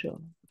 Closure.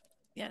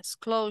 Yes,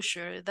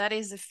 closure. That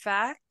is the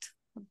fact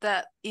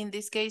that in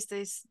this case,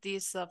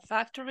 this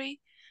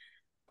factory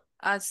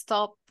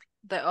stop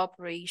the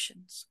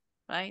operations,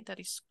 right? That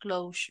is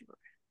closure.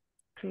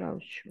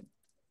 Closure.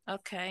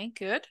 Okay,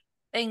 good.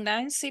 And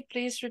Nancy,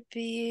 please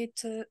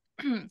repeat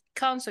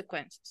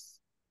consequences.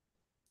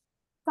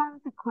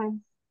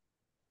 Consequence.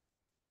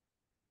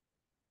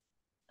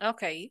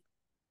 Okay.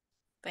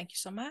 Thank you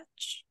so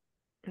much.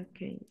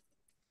 Okay.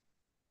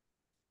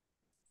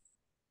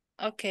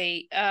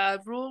 Okay,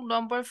 rule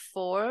number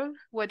 4,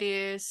 what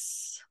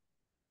is...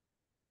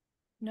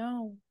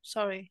 No,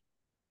 sorry.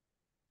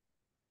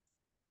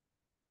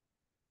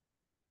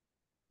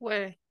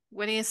 What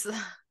is...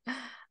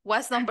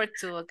 What's number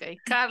 2? Okay,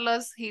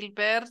 Carlos,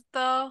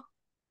 Gilberto,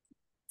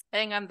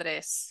 and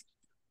Andres.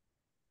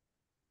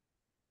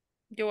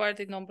 You are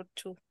the number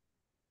 2.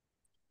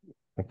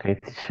 Okay,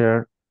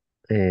 teacher.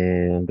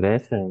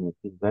 Andres and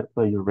Gilberto,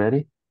 are you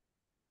ready?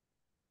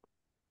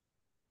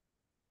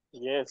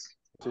 Yes,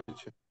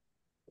 teacher.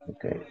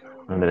 Okay.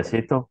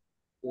 Andresito?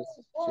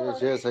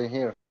 Yes, I'm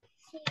here.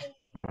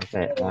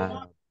 Okay.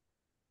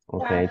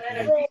 Okay,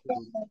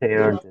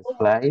 share the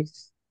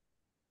slides.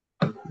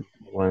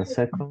 1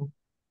 second.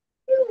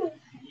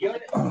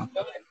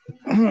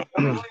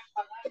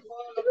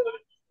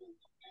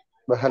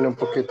 Bájale un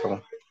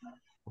poquito.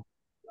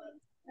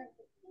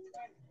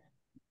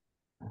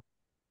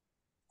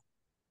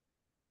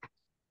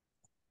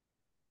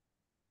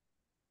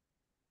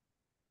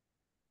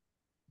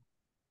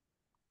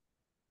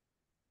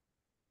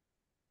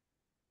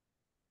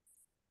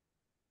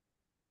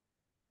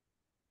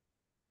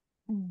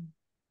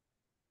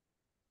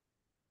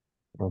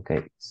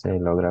 Okay, ¿se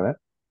logra ver?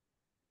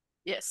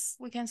 Yes,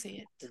 we can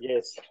see it.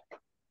 Yes.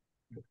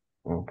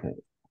 Okay.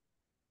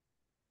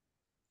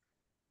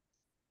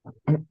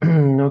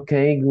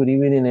 Okay, good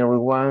evening,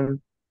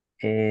 everyone.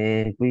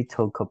 We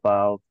talk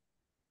about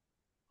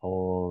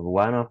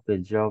one of the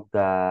jobs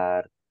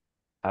that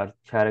are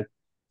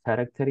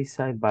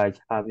characterized by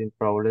having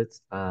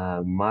problems,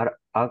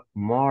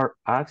 more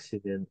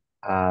accident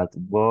at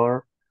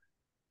work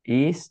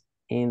is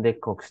in the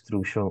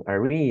construction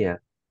area.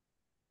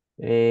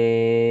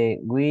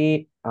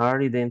 We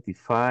are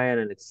identifying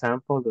an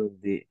example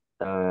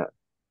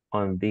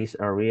on this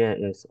area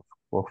is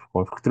of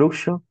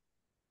construction.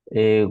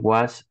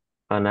 Was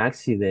an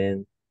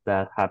accident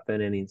that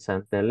happened in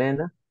Santa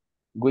Elena,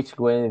 which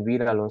went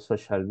viral on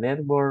social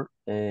network,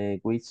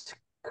 which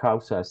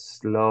caused a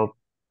slope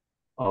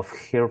of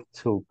here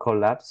to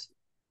collapse,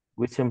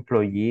 which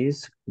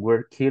employees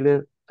were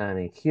killed and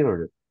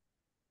injured.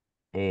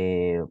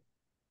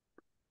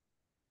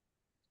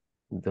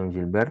 Don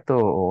Gilberto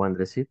o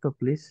Andresito,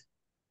 please.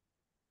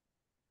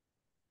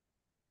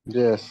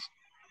 Yes.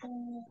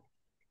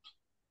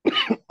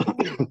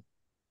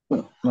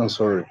 I'm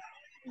sorry.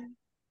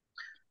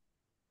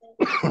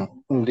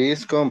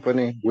 This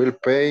company will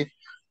pay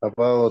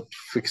about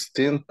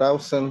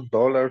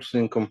 $16,000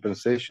 in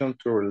compensation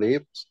to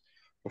reliefs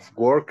of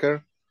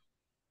worker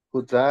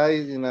who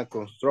died in a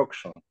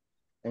construction.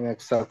 An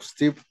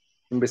exhaustive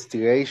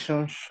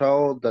investigation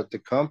showed that the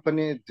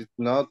company did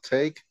not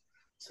take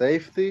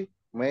safety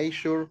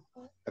measures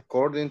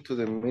according to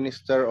the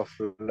Minister of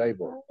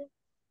Labor.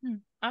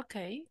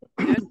 Okay,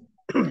 good.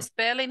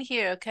 Spelling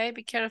here, okay?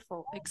 Be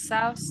careful.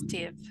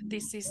 Exhaustive.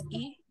 This is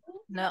E,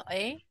 not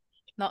A,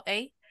 not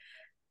A.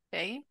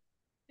 Okay.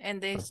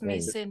 And there's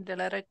missing the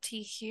letter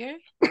T here.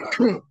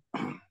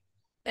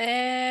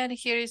 And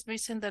here is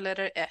missing the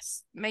letter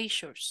S.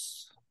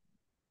 Measures.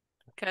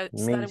 Okay,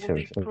 so that will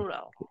be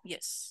plural.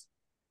 Yes.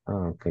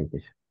 Oh, okay.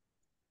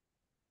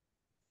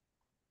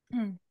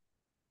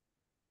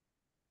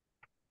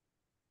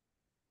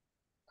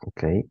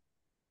 Okay.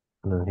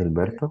 Don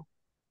Gilberto.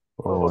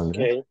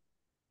 Okay.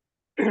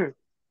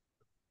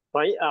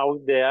 Find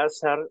out the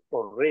hazard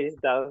or risk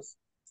that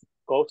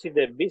causes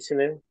the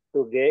business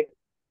to get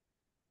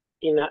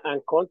in an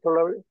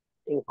uncontrollable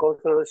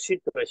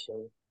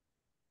situation.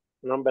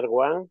 Number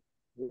 1,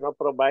 not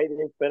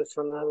providing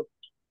personal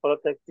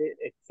protective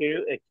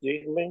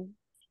equipment.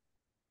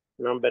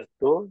 Number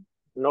 2,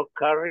 not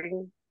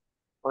carrying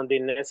on the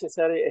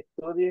necessary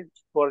studies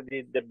for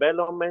the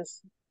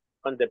developments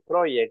on the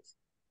projects.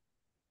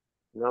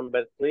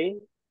 Number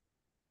 3,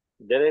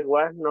 there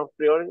was no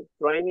prior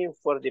training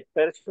for the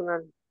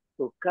personnel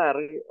to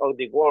carry out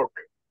the work.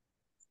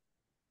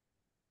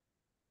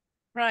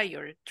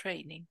 Prior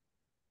training.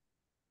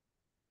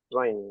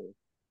 Training.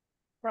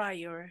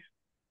 Prior.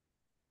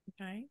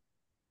 Okay.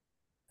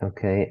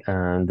 Okay,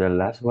 and the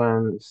last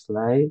one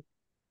slide.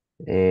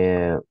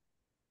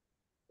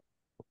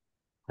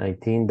 I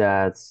think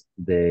that's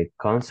the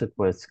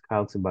consequence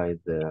caused by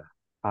the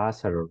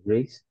hazard or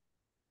risk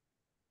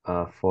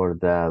for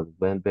the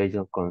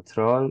invasion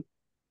control.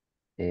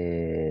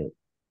 There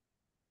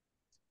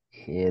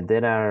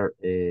are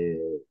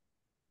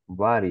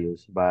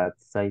various, but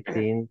I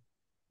think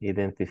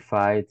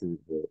identified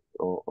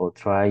or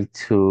try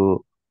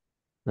to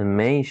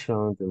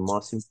mention the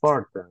most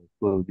important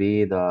will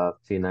be the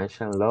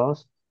financial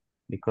loss,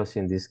 because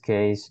in this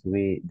case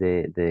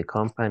the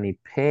company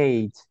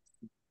paid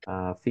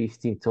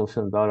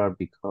 $15,000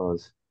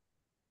 because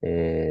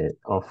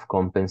of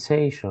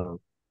compensation,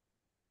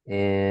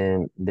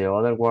 and the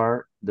other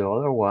one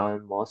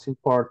most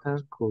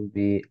important could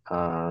be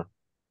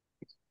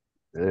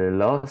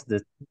loss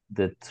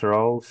that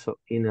throws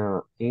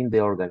in the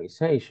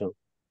organization.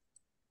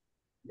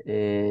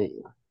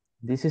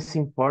 This is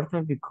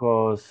important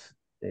because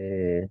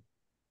the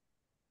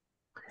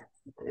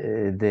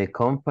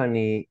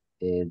company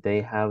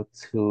they have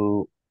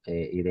to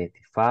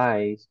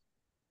identify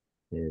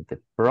the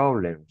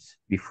problems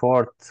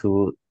before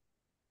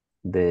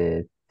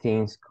the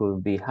things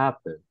could be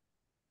happen.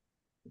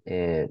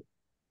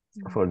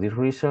 For this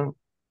reason,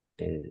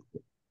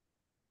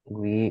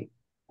 we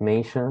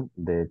mentioned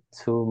the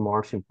two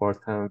most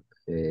important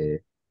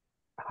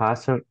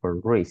hazard or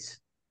risk.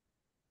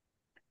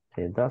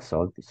 And that's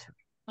all, teacher.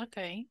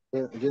 Okay.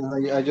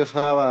 I just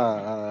have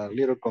a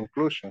little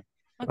conclusion.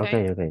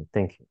 Okay. Okay,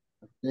 thank you.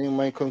 In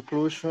my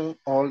conclusion,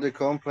 all the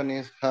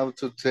companies have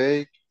to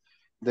take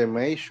the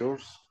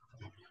measures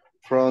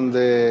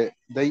they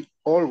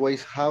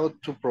always have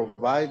to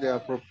provide the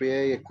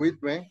appropriate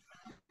equipment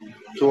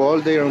to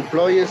all their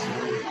employees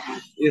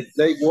if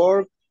they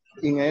work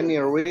in any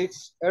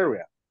risk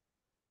area.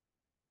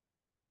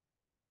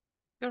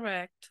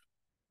 Correct.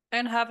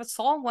 And have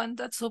someone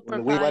that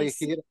Everybody supervise.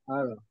 here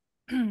are,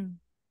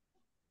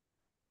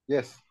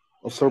 yes,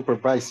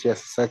 supervise,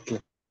 yes, exactly.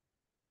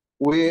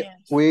 We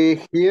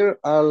here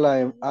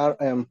are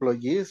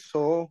employees,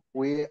 so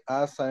we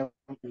have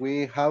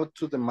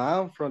to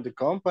demand from the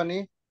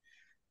company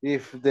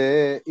if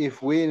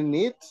we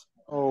need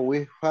or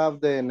we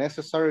have the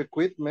necessary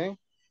equipment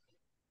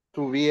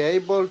to be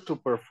able to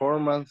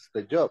perform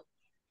the job.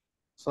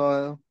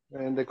 So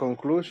in the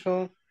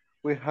conclusion,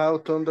 we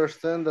have to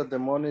understand that the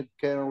money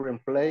can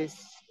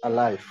replace a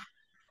life.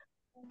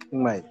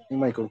 In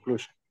my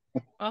conclusion.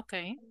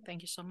 Okay,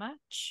 thank you so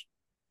much.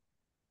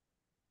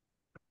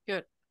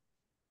 Good.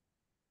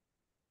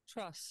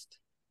 Trust.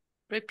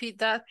 Repeat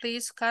that,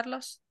 please,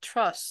 Carlos.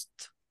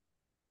 Trust.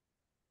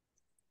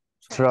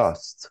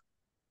 Trust.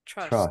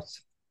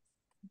 Trust.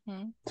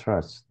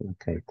 Trust.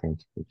 Okay, thank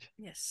you.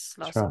 Yes,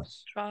 lots of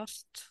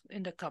trust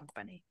in the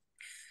company.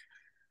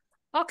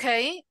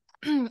 Okay,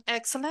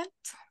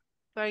 excellent.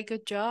 Very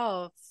good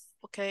job.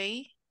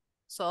 Okay,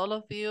 so all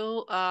of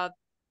you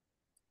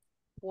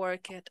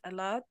work it a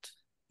lot,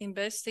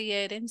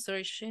 investigating,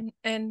 searching,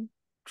 and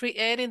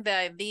creating the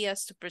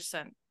ideas to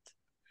present.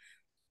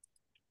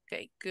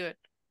 Okay, good.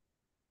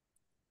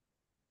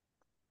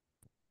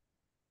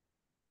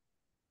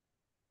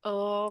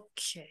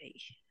 Okay.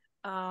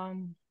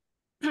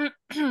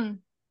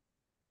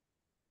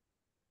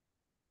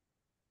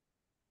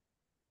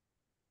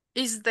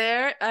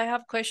 I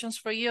have questions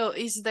for you.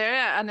 Is there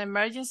an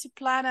emergency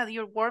plan at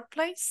your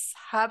workplace?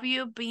 Have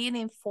you been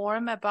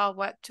informed about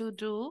what to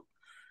do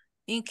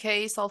in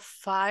case of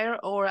fire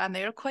or an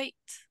earthquake?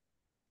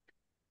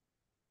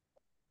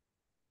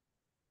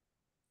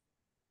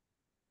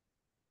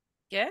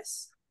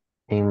 Yes?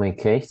 In my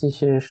case,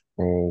 teachers,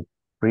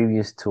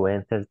 previous to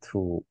enter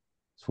to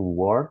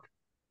work,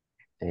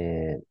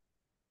 the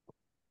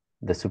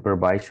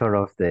supervisor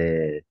of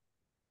the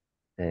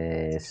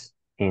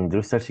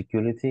industrial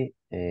security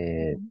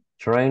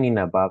training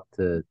about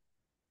the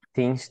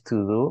things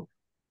to do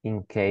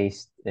in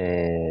case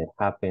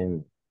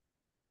happen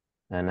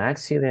an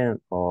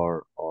accident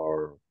or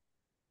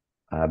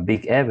a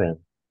big event.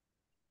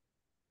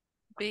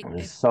 Big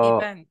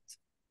event.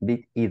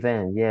 Big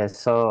event, yes.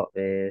 So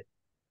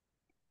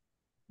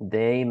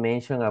they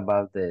mentioned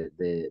about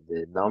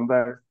the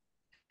number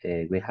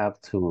we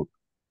have to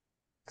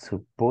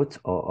put,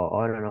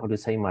 or I don't know how to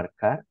say,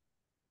 marcar,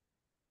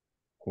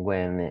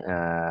 when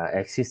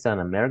exists an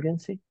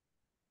emergency.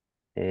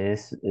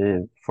 Is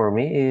for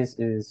me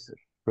is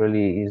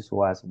really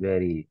was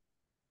very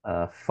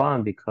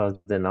fun, because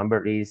the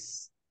number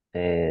is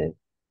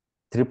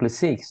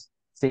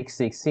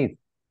 666.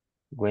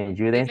 When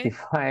you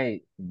identify,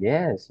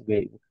 yes,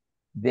 the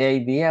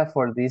idea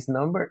for this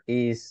number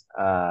is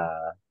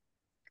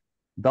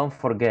don't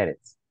forget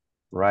it.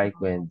 right?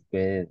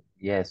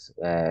 Yes,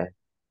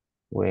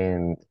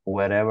 when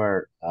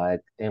wherever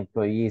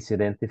employees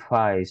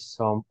identify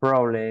some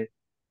problem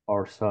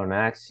or some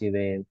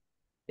accident,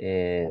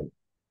 uh,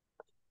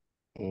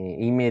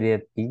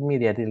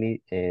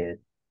 immediately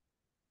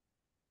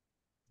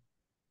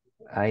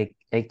I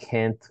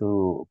can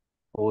to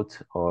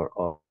put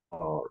or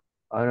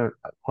I don't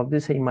how do you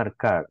say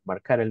marcar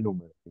el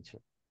número, teacher?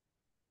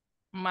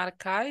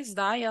 Marcar is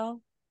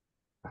dial.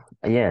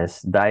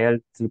 Yes, dial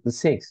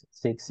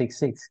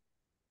 666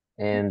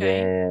 and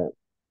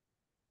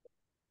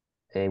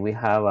Okay. we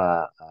have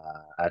a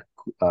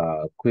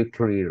quick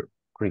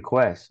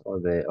request or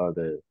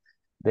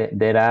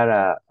there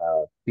are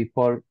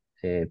people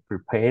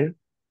prepared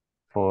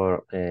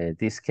for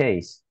this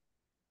case.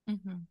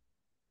 Mm-hmm.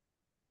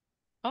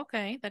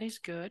 Okay, that is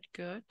good,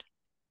 good.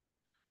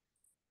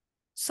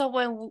 So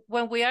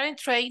when we are in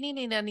training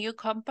in a new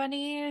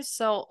company,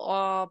 so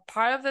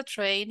part of the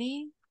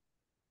training,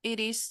 it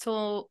is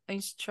to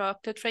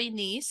instruct the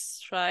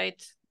trainees,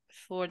 right,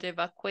 for the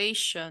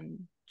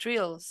evacuation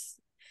drills,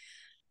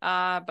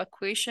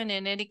 evacuation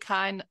in any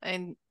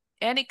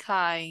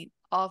kind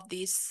of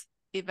these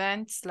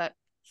events like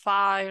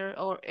fire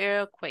or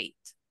earthquake.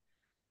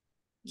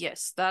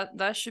 Yes,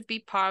 that should be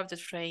part of the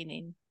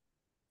training.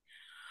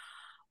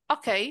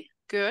 Okay,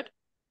 good.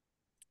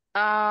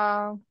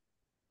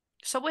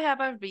 So we have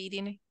a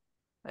reading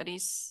that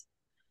is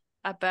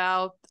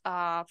about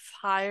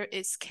fire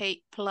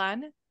escape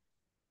plan.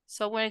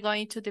 So we're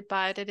going to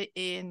divide it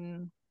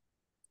in,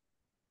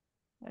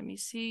 let me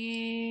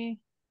see,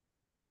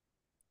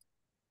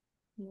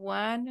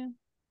 1,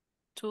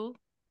 2.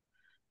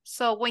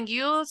 So when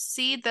you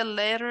see the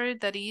letter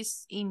that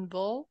is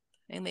involved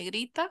in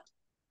negrita,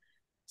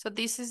 so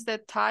this is the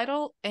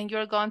title and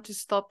you're going to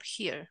stop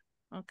here,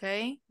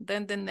 okay?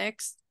 Then the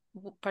next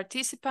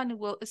participant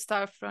will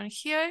start from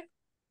here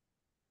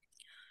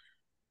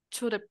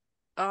to the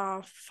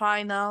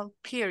final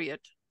period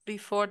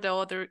before the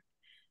other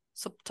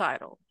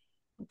subtitle,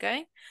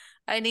 okay?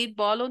 I need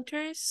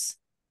volunteers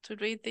to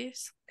read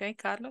this. Okay,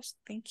 Carlos,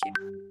 thank you.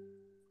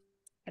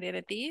 Maria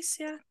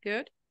Leticia,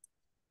 good.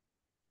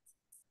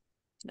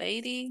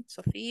 Lady,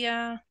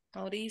 Sofia,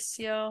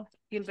 Mauricio,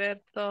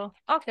 Gilberto.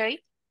 Okay,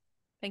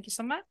 thank you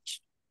so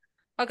much.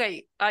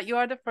 Okay, you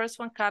are the first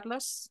one,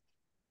 Carlos.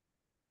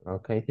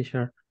 Okay,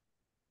 teacher.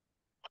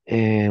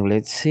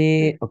 Let's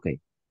see. Okay.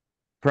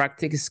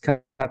 Practice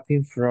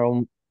escaping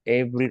from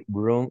every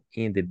room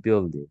in the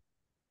building.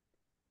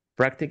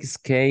 Practice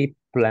escape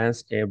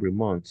plans every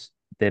month.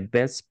 The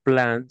best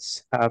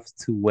plans have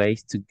 2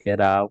 ways to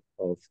get out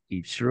of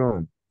each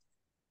room.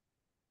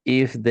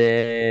 If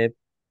the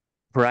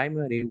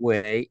primary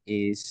way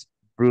is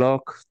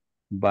blocked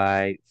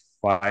by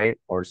fire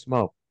or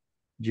smoke,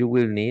 you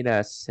will need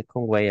a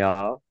second way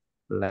out,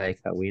 like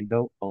a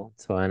window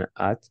onto an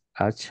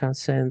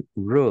adjacent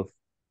roof.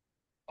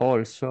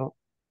 Also,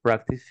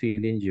 practice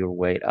feeling your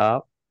way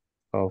up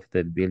of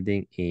the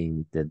building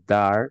in the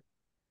dark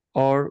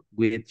or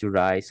with your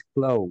eyes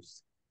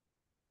closed.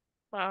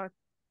 Wow,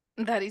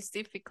 that is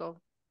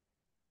difficult.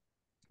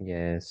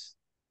 Yes.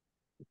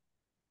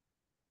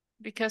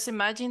 Because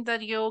imagine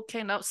that you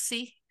cannot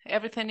see,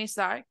 everything is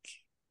dark.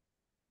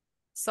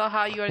 So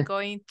how you are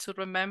going to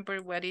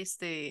remember what is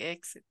the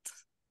exit?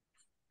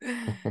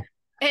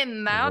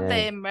 And now Yeah.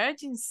 the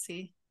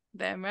emergency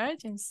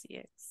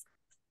exit.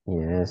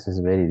 Yes, it's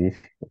very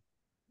difficult.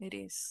 It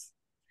is.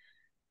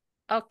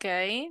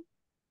 Okay.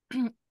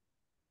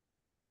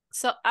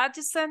 So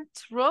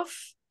adjacent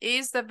roof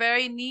is the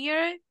very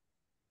near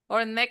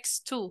or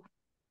next to.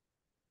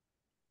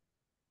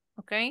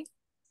 Okay,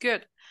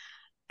 good.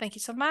 Thank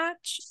you so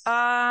much.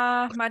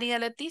 Maria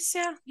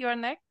Leticia, you're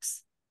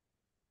next.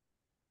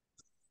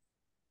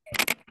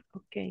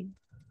 Okay.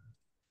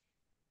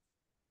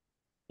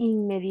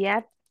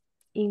 Immediately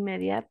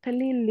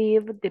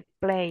leave the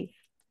place.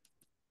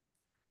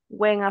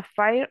 When a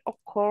fire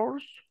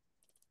occurs,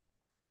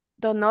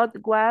 do not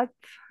waste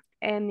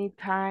any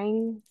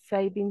time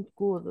saving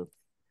goods.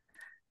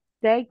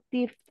 Take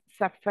the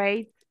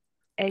safest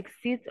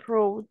exit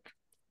route,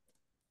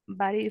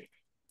 but if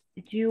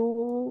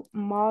you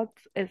must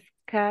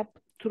escape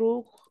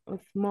through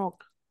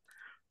smoke,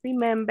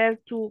 remember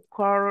to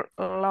call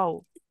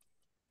low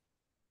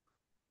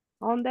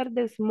under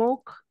the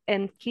smoke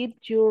and keep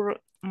your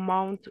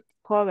mouth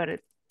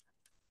covered.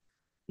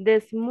 The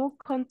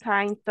smoke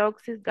contains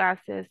toxic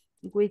gases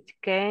which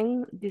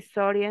can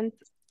disorient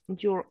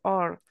you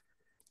or,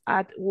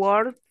 at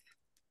worst,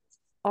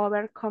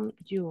 overcome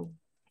you.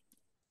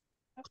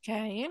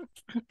 Okay,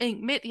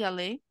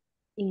 immediately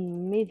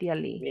leave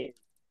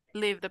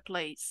the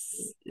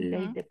place.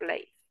 Leave the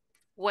place.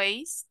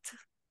 Waste.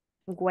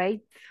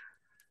 Wait.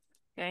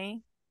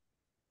 Okay.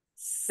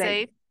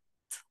 Safe.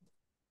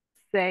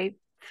 Safe.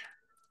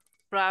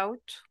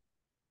 Route.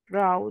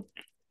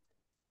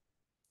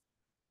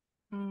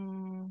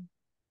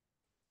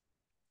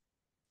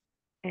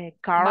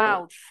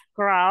 Mouth.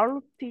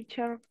 Crawl,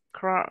 teacher.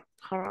 Crawled.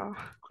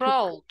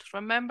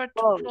 Remember to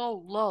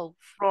crawl low.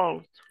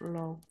 Crawled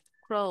low.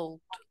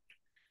 Crawled.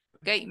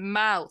 Okay,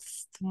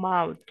 mouth.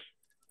 Mouth.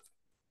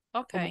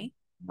 Okay.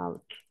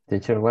 Mouth.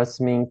 Teacher, what's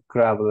mean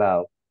crowd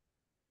loud?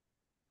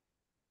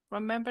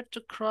 Remember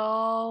to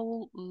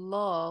crawl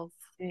love.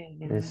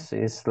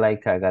 It's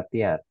like a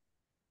gatear.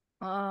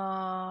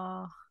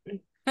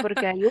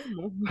 Porque hay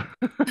humo.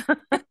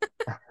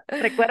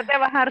 Recuerde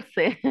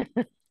bajarse.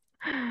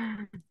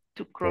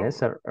 To crawl.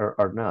 Yes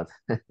or not?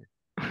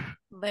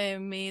 Let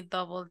me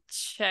double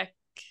check.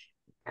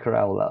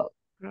 Crowd loud.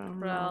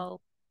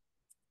 Crawl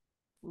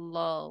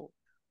low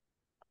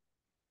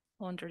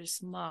under the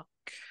smoke.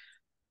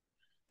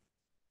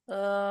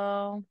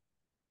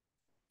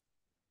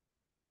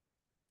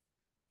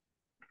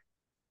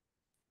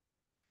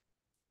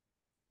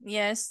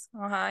 Yes,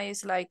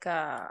 it's like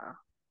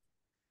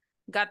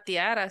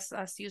gatear,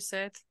 as you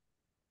said.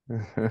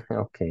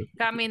 Okay.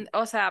 Camin,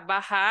 o sea,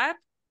 bajar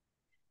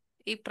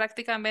y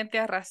prácticamente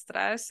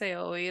arrastrarse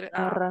o ir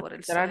por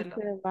el suelo.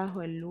 Arrastrarse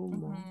bajo el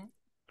humo.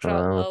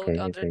 Crawl low Okay,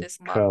 under okay. the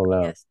smoke. Crowd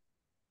loud.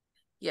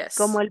 Yes.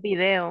 Como el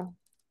video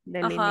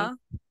del inicio.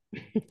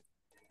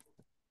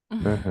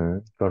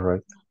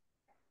 Correct.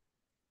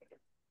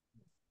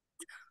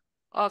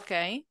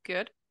 Okay,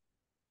 good.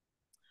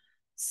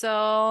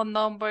 So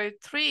number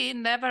 3,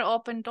 never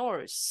open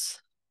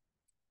doors.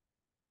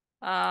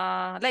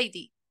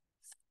 Lady.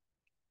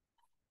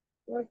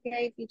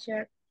 Okay,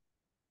 teacher.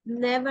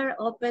 Never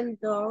open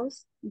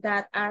doors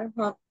that are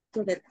hooked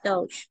to the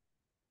touch.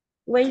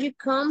 When you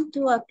come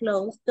to a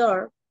closed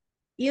door,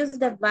 use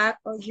the back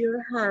of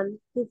your hand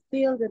to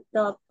feel the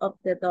top of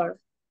the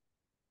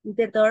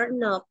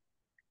doorknob,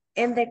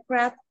 and the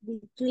crack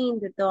between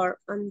the door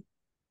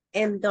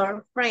and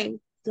door frame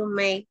to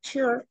make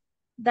sure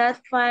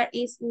that fire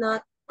is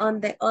not on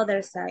the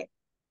other side.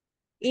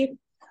 If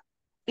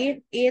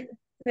it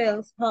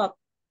feels hot,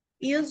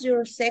 use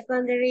your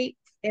secondary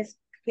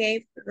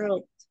escape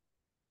route.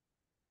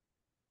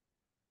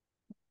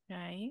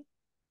 Okay.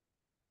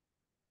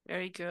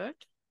 Very good.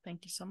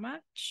 Thank you so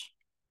much.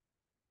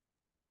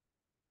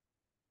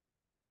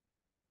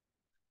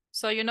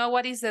 So you know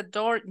what is the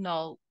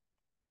doorknob?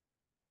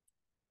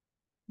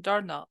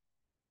 Doorknob.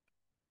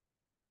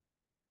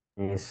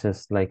 It's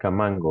just like a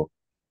mango.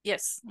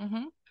 Yes.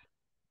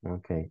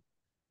 Okay.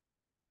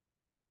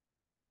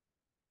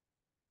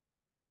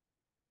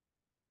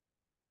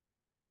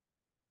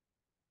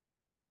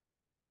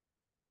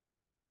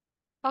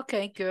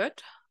 Okay,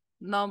 good.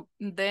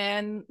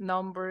 Then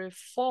number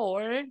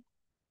 4.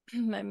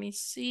 Let me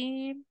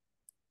see.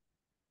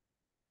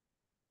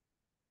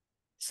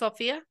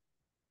 Sophia?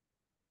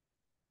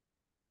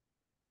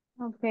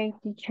 Okay,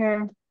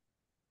 teacher.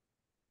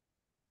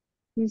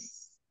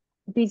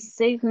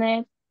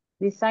 Designate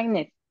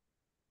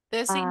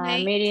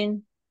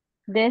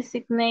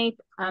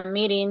a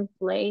meeting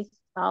place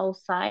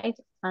outside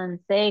and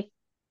take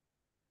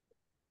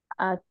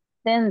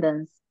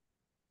attendance.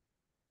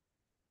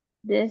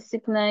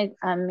 Designate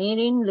a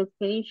meeting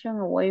location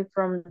away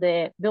from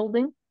the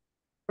building.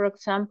 For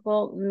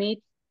example,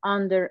 meet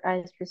under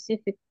a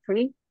specific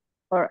tree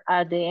or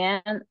at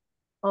the end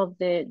of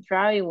the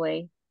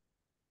driveway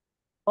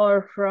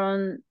or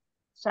from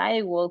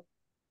sidewalk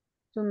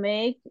to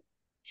make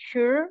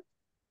sure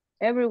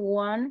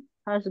everyone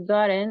has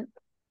gotten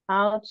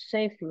out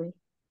safely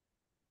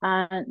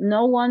and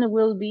no one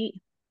will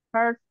be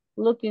hurt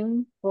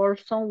looking for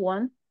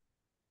someone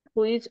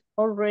who is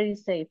already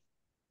safe.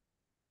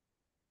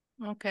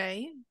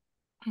 Okay.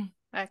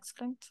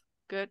 Excellent.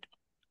 Good.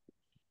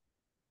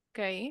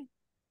 Okay.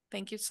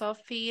 Thank you,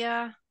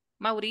 Sophia.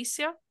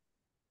 Mauricio?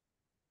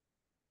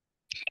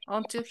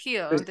 Until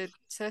here, and it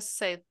says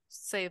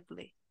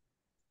safely.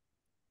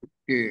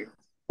 Okay.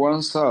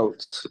 Once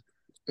out,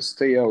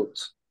 stay out.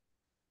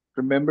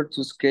 Remember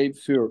to escape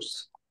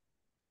first.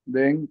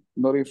 Then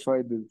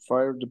notify the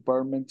fire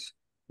department.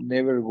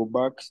 Never go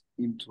back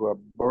into a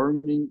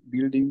burning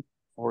building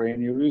for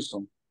any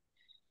reason.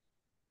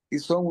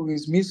 If someone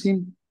is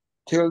missing,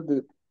 tell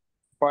the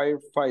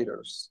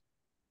firefighters.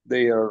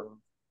 They are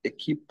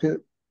equipped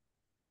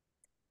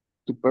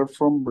to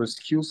perform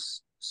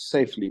rescues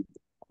safely.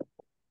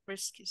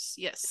 Rescues,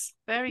 yes.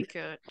 Very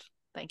good.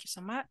 Thank you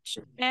so much.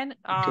 And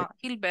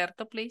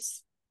Gilberto,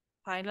 please.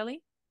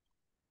 Finally.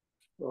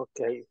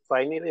 Okay,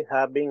 finally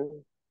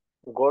having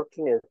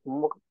working a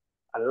smoke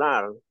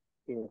alarm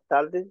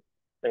installed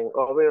and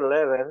over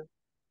level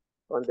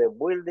on the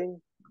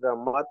building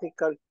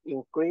dramatically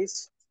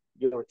increase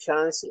your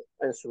chance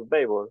and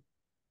survival.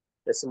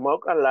 The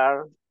smoke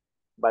alarm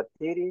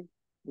battery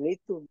need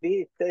to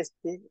be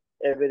tested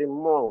every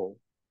month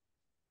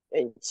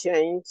and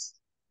changed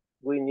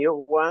with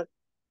new one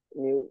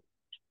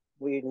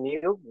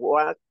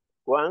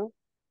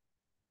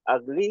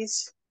at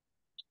least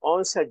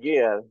once a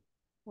year.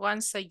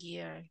 Once a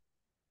year.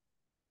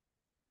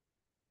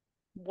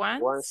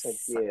 Once a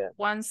year.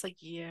 Once a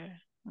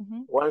year.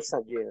 Once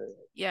a year.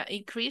 Yeah,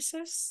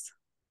 increases.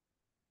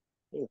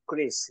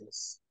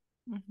 Increases.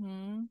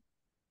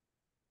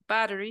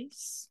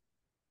 Batteries.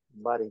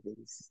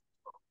 Batteries.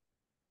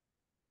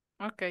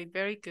 Okay,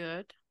 very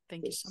good.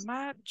 Thank you so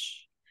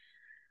much.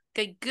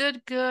 Okay,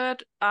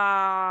 good.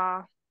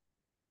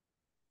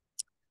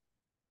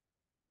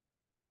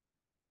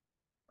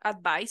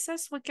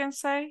 advices, we can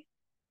say,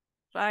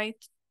 right?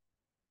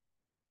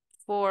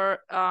 For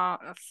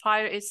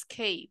fire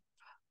escape,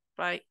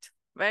 right?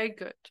 Very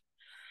good.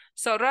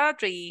 So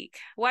Rodrigue,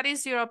 what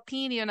is your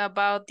opinion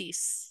about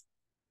this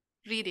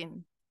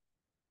reading?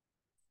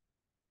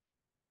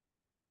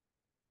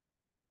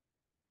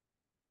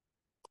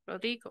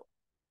 Rodrigo.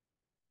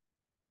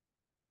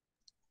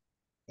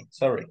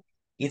 Sorry,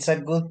 it's a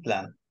good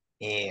plan.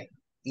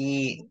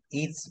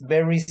 It's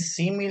very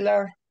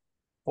similar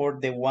for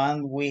the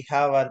one we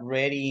have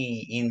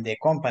already in the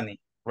company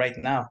right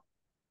now.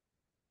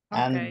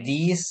 And Okay.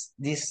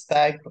 this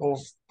type of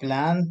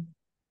plan,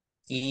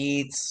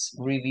 it's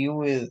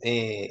reviewed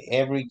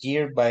every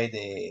year by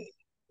uh,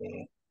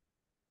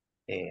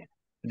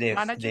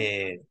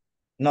 Manager?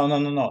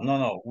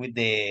 no with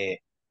the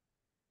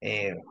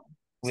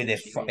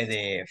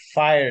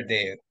fire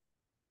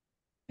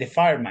the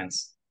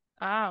firemen's.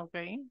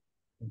 Okay.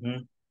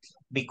 Mhm.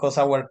 Because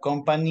our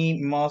company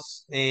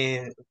must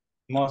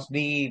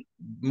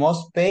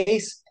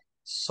pass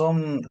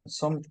some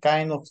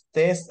kind of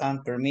test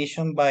and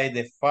permission by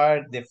the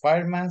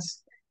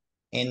firemen's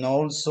and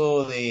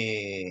also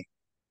the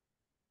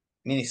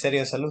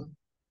Ministerio de Salud.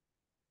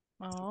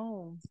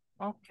 Oh,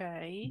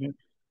 okay. Mhm.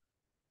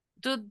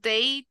 Do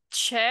they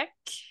check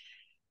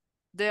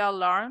the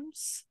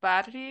alarms,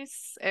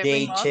 batteries every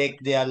They month? check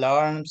the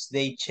alarms,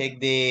 they check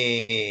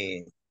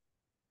the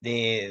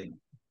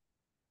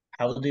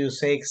how do you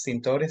say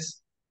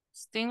extintores?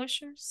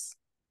 Extinguishers?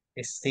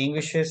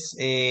 Extinguishers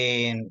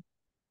and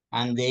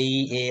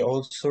they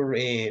also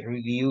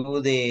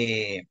review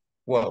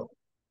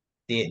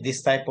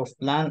this type of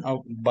plan,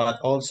 but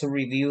also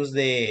reviews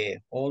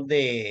all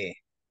the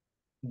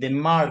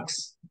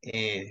marks,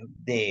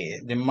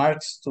 the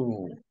marks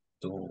to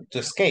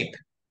escape,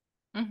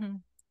 Mm-hmm.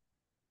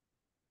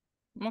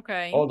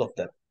 Okay. all of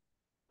them.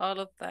 All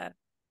of that.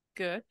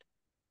 Good.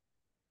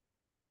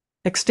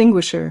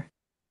 Extinguisher.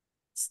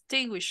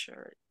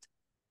 Extinguisher.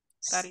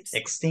 That is,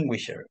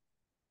 Extinguisher.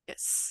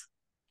 yes.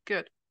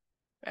 Good.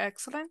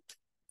 Excellent.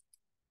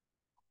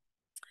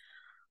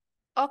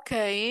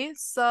 Okay,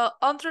 so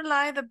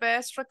underline the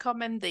best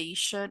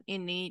recommendation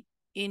in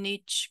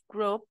each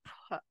group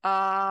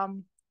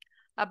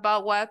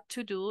about what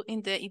to do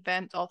in the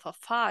event of a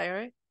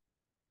fire.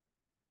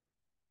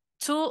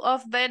 2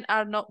 of them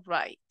are not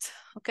right.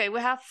 Okay, we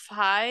have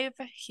 5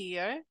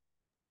 here.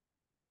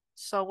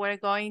 So we're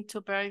going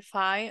to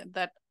verify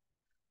that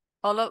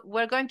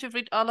we're going to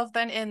read all of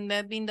them and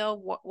let me know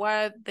what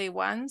are the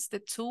ones, the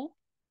 2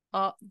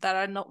 that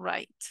are not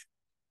right.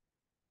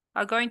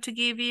 I'm going to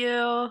give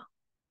you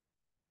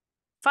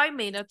 5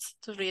 minutes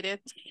to read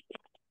it.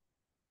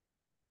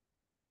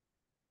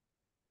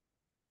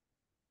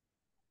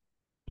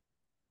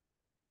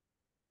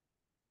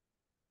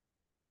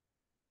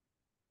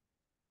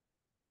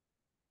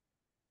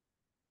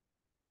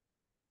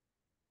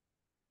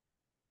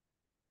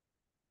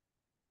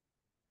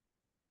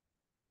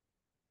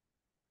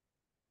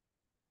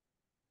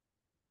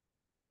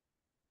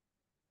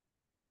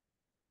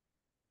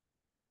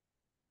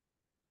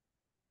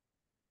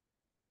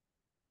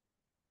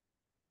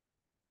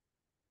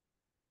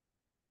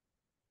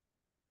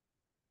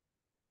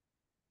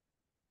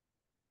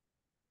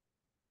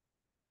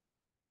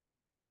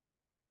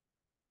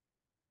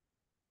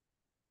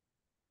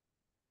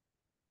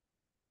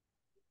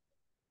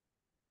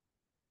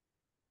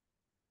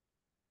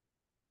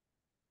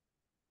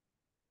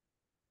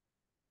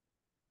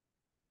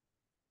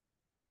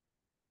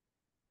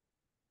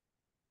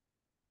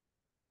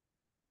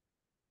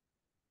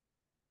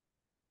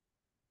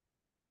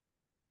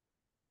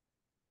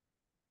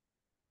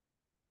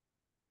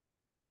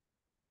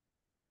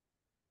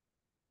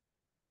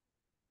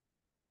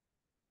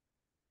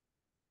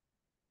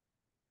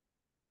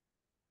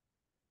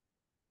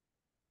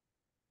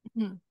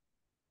 Hmm.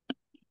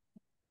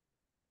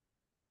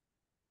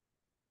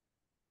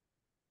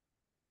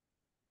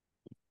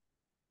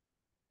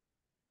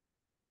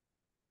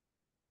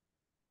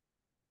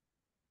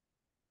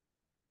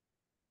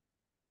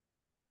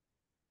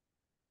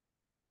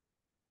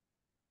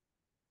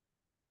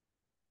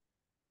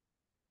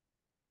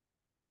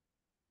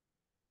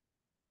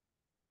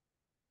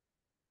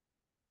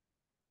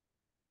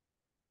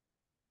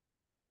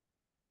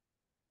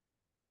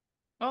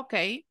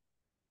 Okay.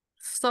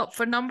 So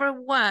for number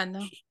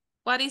 1,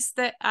 what is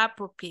the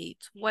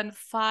appropriate when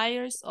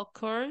fires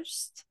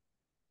occurs?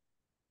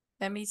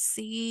 Let me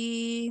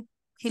see.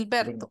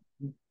 Gilberto.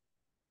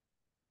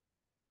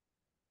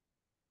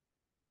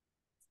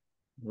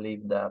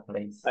 Leave the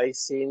place. I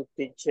think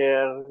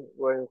teacher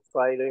when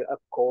fire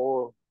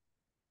occur,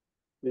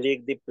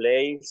 leave the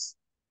place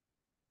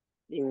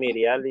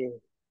immediately.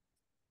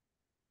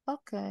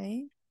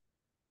 Okay.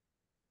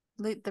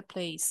 Leave the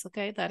place.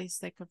 Okay, that is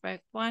the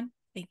correct one.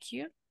 Thank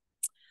you.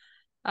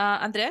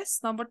 Andres,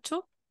 number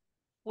 2.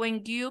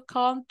 When you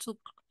come to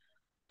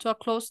a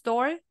closed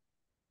door.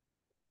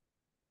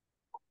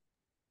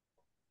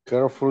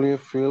 Carefully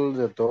fill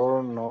the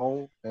door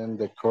knob and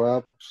the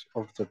cracks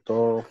of the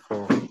door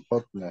for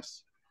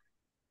hotness.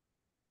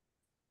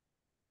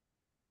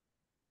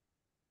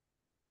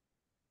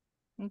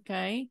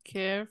 Okay,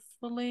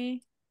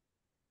 carefully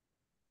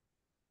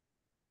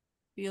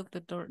build the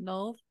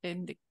doorknob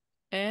and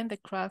the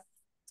craft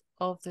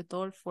of the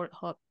door for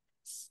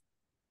hotkeys.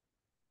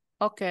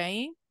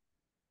 Okay.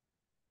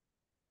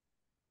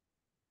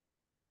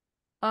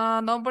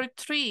 Number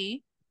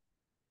 3.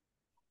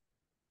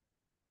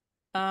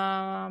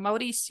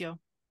 Mauricio.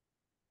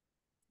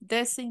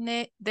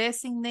 Designate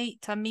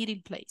a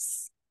meeting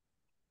place.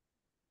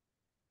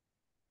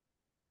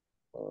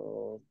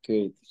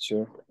 Okay,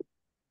 teacher.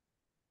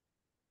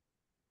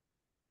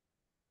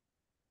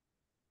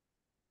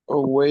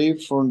 Away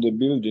from the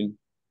building.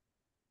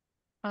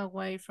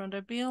 Away from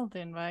the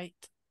building, right?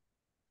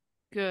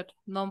 Good.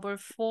 Number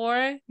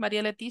 4,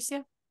 Maria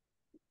Leticia.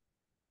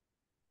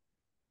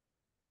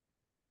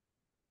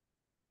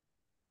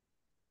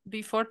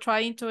 Before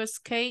trying to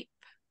escape.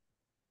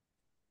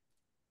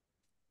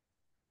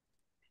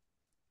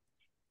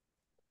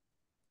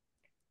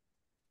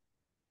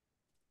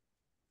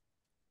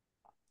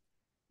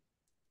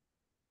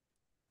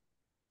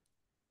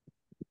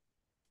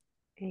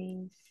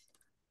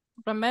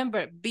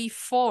 Remember,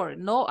 before,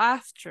 no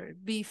after,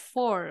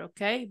 before,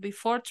 okay?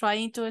 Before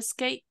trying to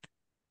escape.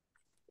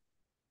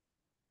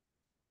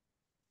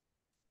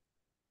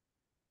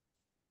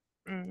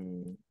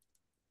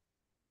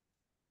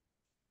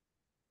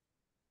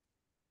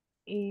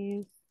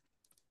 Is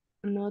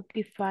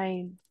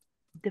notifying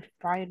the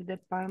fire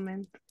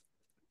department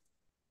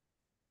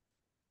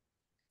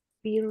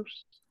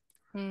first.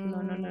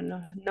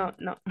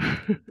 No.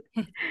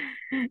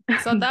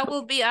 So that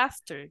will be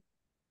after.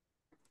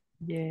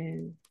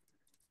 Yes.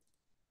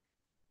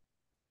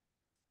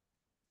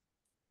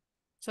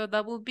 So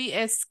that will be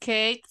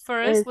escape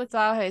first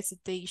without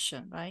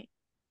hesitation, right?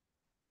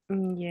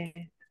 Yes,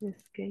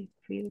 escape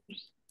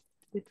first.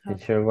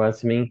 Teacher,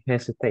 what's mean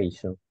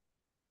hesitation?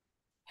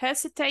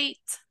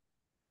 Hesitate.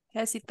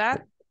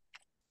 Hesitar.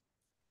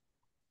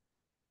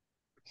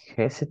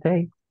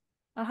 Hesitate?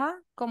 Ajá,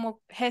 como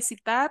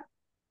hesitar.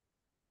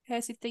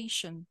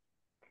 Hesitation.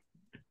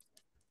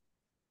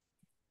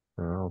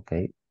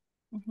 Okay.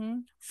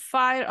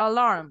 Fire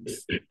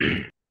alarms.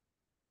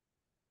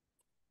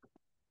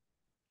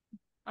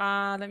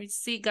 Let me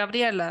see,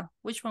 Gabriela,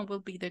 which one will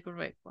be the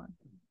correct one?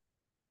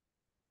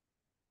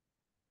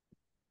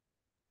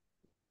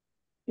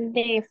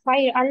 The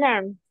fire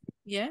alarm.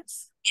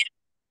 Yes.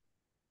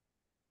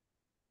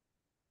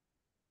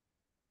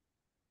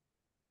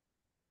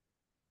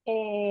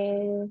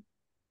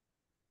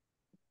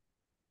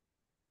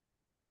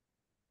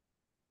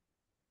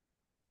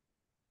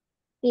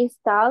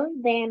 Install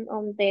them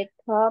on the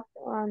top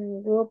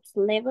on groups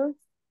levels.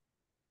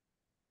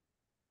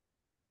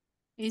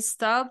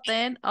 Install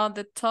them on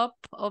the top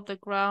of the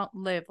ground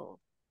level.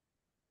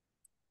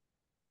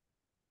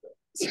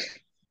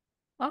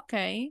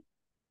 Okay,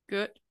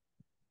 good.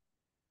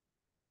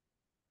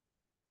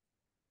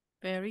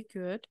 Very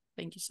good.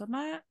 Thank you so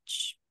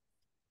much.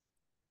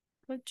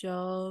 Good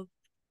job.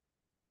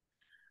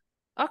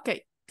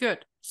 Okay,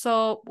 good.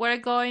 So we're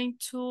going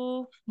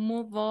to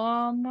move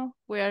on.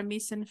 We are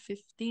missing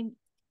 15.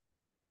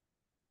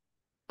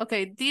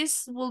 Okay,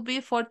 this will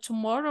be for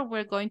tomorrow.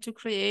 We're going to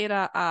create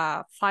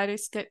a fire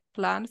escape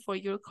plan for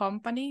your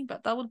company,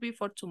 but that will be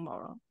for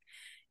tomorrow.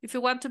 If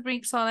you want to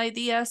bring some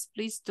ideas,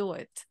 please do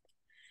it.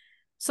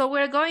 So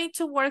we're going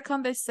to work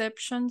on the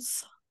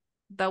exceptions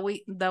that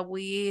we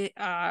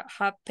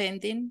have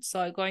pending. So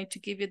I'm going to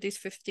give you these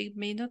 15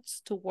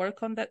 minutes to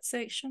work on that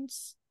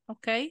sections,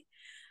 okay?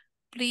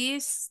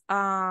 Please,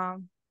 the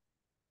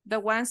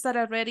ones that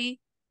are already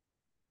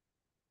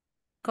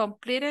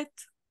completed,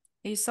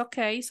 it's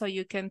okay. So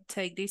you can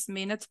take these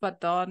minutes, but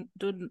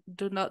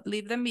do not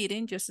leave the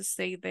meeting, just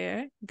stay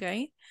there,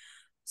 okay?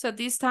 So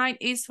this time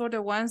is for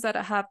the ones that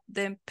have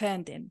them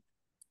pending.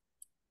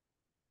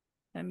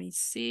 Let me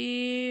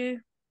see.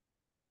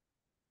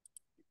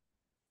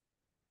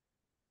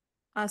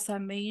 As I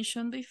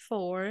mentioned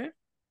before,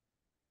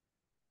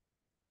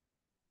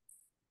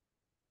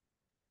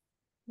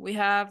 we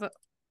have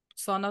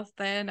some of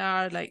them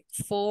are like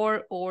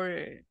 4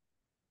 or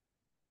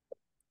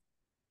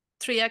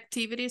 3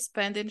 activities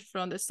pending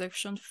from the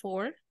section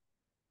 4.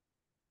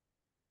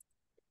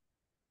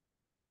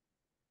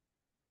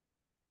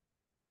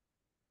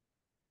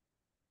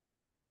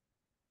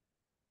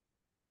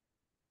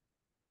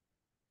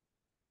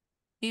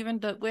 Even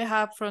that we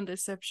have from the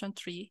section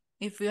 3.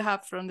 If you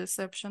have from the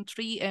section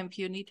 3 and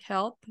you need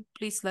help,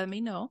 please let me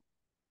know.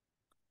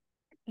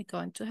 I'm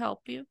going to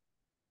help you.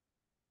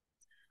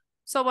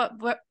 So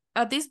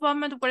at this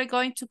moment, we're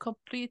going to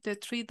complete the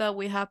 3 that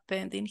we have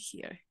pending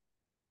here.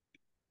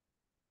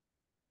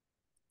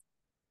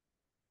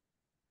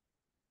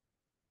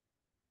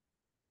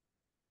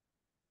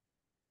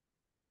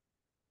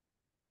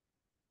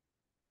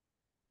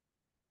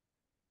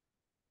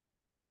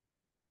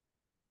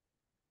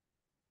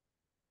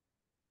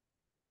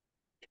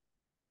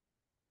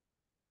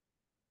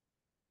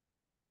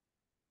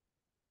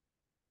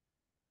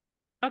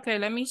 Okay,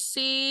 let me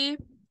see.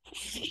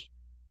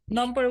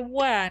 Number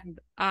 1,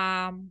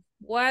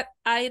 what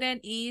item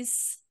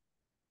is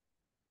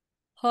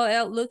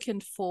Joel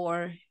looking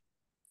for?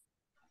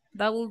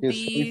 That will His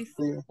be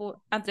safety,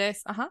 for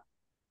Andres.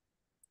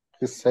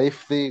 his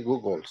safety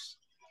goggles.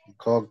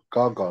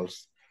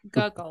 Goggles.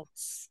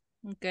 Goggles.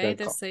 Okay,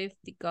 the Goggle.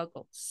 safety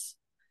goggles.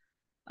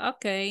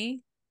 Okay.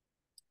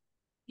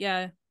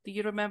 Yeah. Do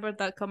you remember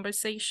that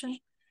conversation?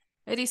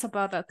 It is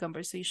about that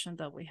conversation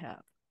that we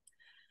have.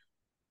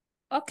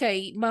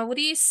 Okay,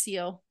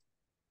 Mauricio.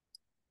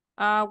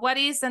 What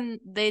is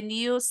the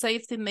new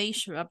safety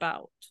measure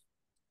about?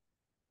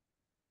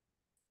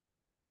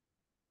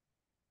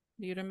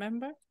 Do you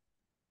remember?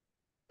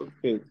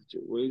 Okay, teacher,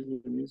 what is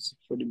the new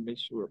safety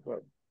measure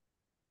about?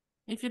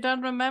 If you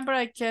don't remember,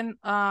 I can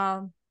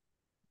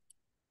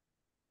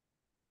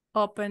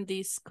open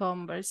this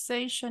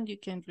conversation. You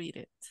can read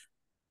it.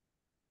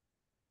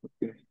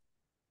 Okay.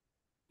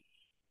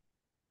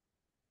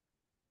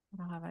 I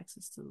don't have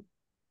access to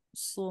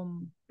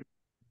Zoom.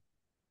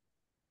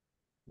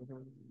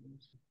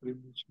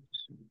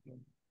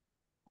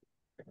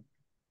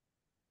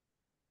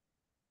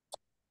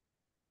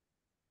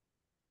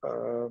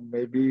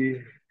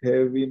 Maybe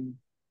having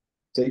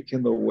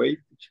taken away.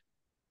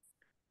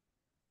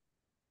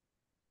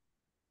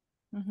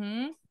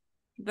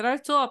 There are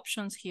two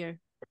options here.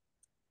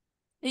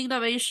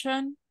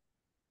 Innovation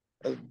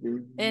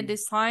and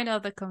design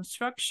of the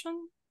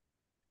construction.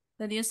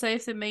 The new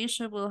safety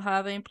measure will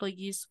have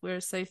employees wear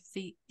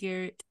safety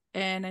gear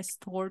and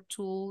store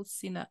tools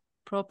in a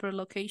proper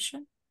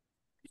location.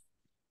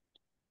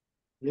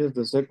 Yes,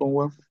 the second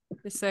one.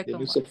 The second new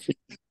one. safety.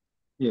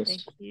 Yes.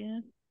 Thank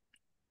you.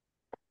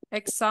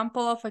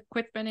 Example of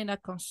equipment in a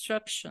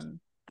construction.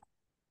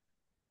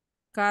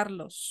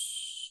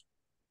 Carlos.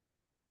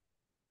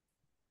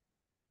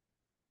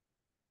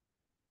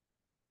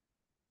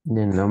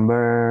 The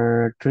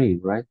number 3,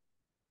 right?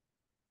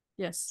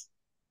 Yes.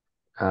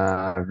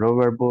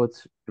 Rubber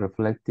boots,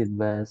 reflective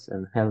vest,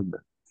 and helmet.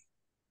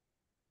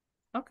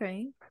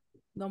 Okay.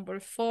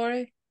 Number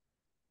 4.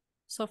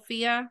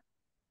 Sophia,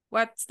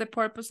 what's the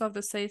purpose of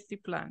the safety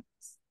plans?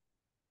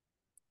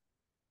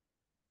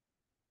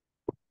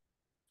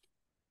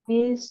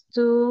 Is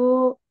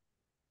to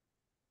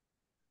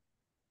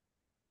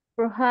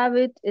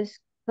prohibit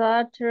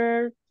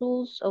scattered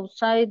tools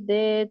outside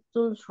the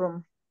tools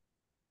room.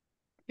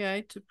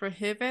 Okay, to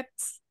prohibit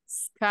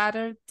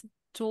scattered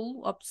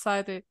tool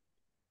outside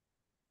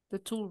the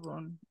tool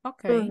room.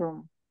 Okay. Tool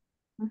room.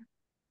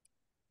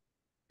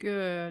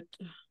 Good.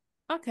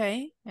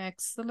 Okay,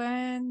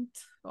 excellent.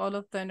 All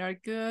of them are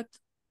good.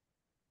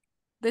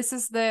 This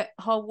is the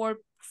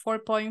homework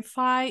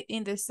 4.5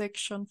 in the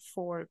section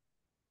 4.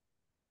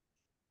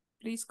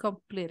 Please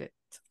complete it,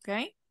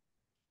 okay?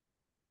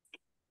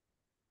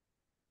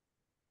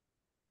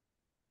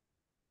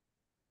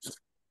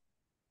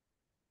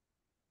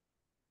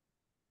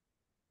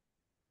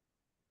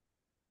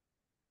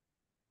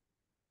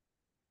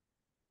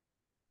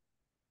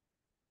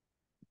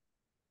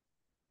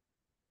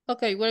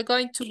 Okay, we're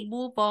going to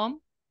move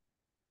on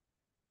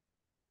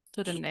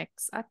to the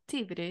next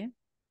activity.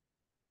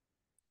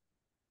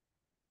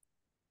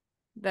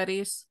 That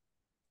is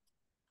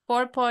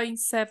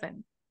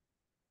 4.7.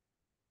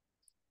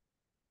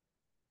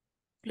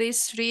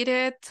 Please read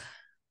it.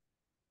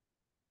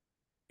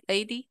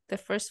 Lady, the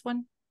first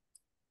one.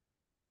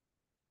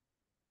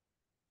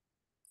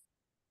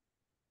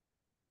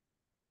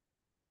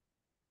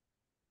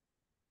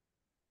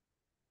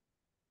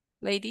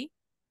 Lady.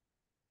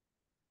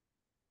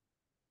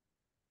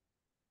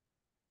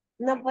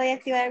 No podía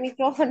activar el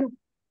micrófono.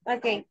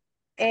 Okay.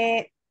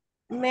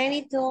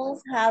 Many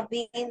tools have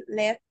been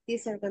left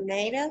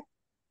disorganized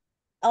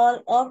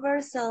all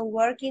over some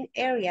working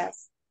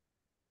areas.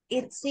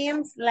 It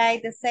seems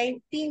like the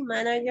safety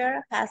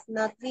manager has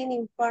not been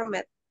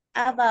informed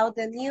about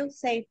the new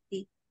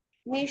safety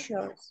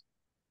measures.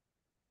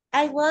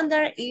 I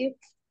wonder if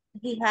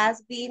he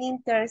has been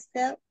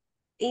interested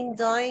in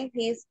doing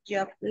his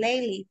job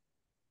lately.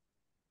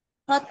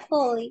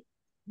 Hopefully,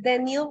 the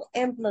new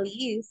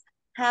employees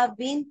have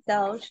been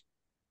taught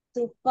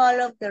to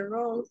follow the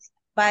rules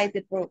by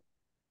the book.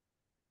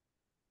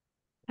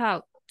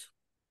 Taught.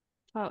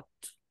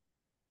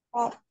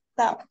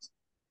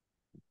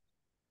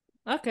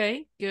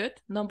 Okay, good.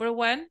 Number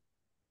 1.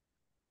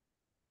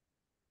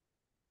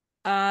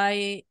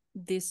 I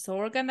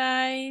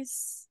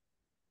disorganize.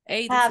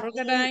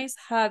 Disorganized.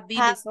 Have been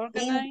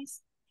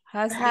disorganized.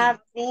 Have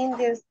been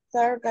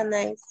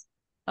disorganized.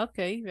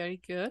 Okay, very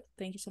good.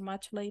 Thank you so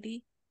much,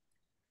 lady.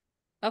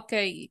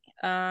 Okay,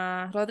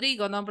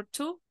 Rodrigo, number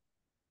 2.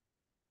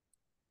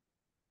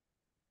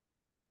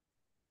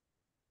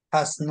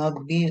 Has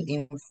not been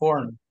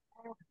informed.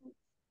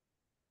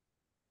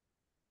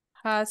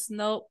 Has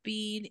not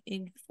been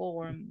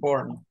informed.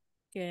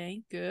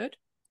 Okay, good.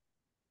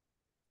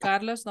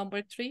 Carlos,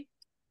 number 3.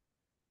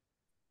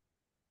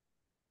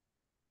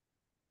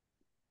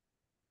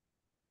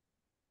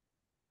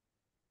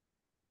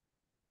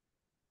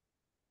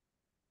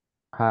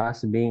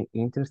 Has been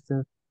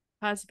interested.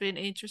 Has been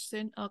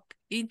interested. Okay.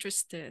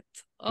 Interested.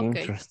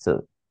 Okay.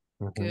 Interested.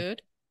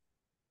 Good.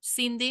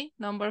 Cindy,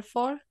 number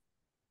 4.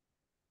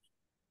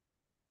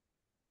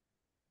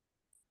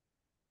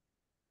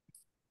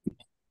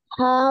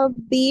 have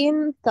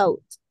been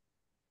taught.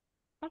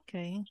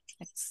 Okay,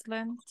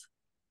 excellent.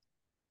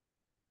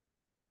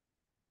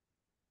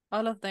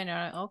 All of them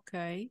are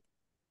okay.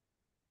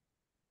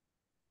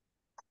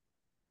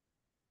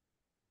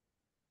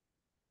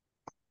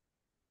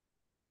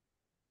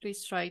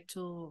 Please try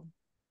to,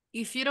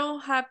 if you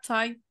don't have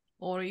time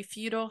or if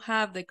you don't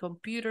have the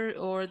computer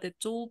or the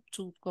tool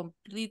to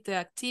complete the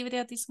activity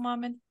at this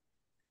moment,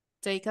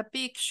 take a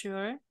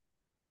picture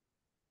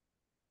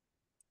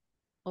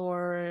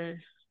or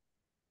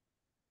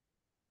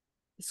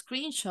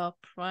screenshot,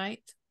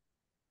 right?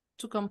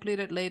 To complete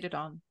it later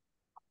on.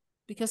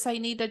 Because I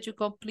need that you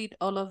complete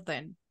all of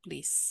them,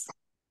 please.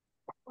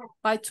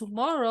 By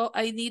tomorrow,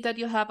 I need that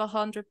you have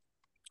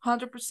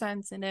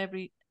 100% in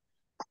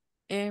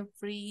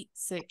every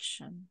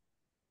section.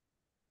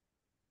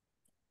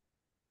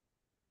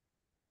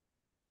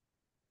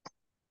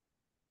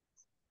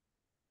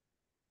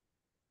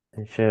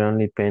 And share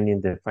only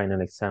pending the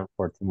final exam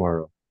for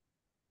tomorrow.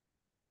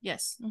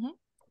 Yes.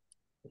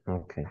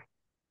 Okay.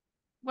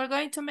 We're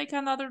going to make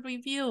another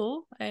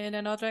review and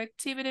another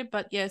activity,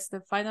 but yes,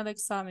 the final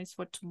exam is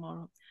for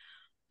tomorrow.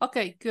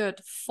 Okay, good.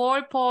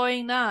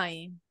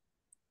 4.9.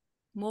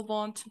 Move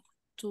on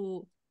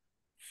to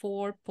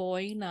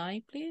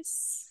 4.9,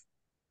 please.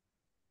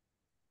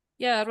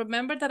 Yeah,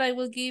 remember that I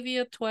will give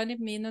you 20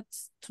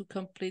 minutes to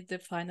complete the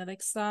final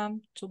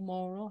exam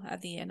tomorrow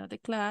at the end of the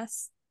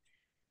class.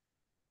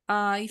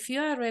 If you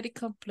already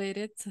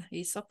completed,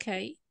 it's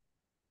okay.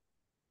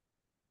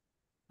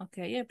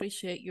 Okay, I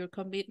appreciate your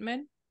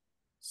commitment.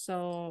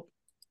 So,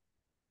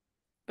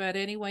 but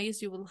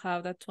anyways, you will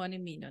have that 20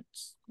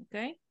 minutes,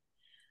 okay?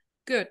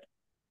 Good.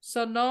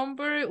 So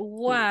number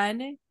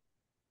one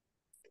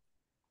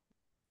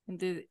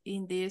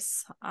in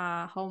this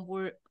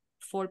homework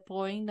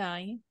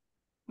 4.9,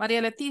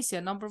 Maria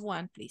Leticia, number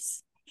one,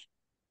 please.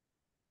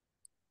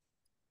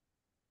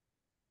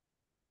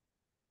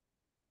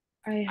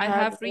 I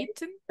have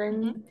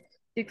written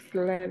 6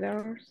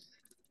 letters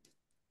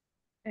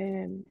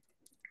and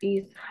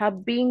is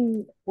have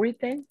been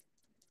written.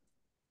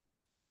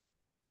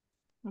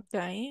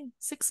 Okay,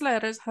 6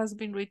 letters has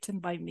been written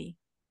by me.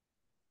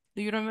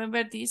 Do you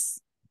remember this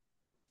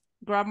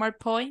grammar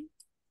point?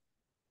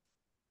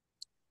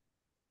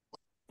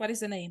 What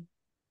is the name?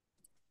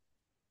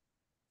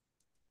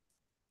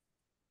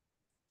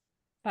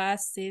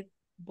 Passive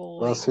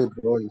voice. Passive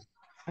voice.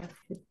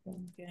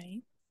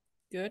 Okay,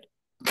 good.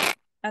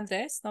 And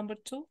this, number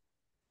two?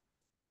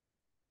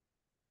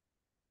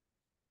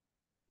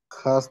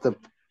 Has the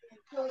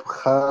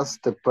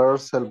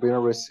parcel been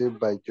received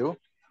by you?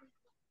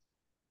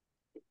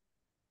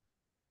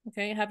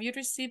 Okay, have you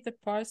received the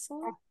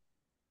parcel?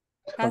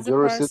 Have Has the you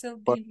received parcel the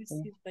been parcel?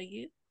 received by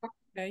you?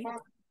 Okay,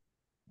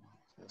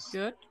 Yes.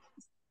 good.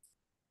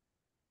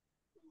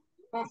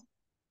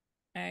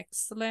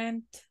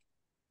 Excellent.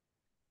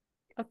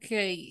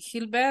 Okay,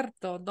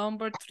 Gilberto,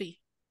 number three.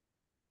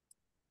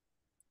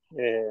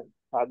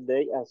 Have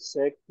they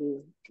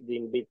accepted the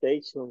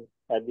invitation?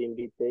 Had the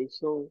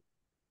invitation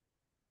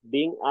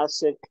been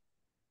accepted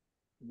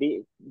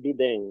be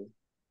then?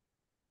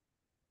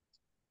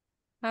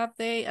 Have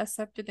they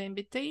accepted the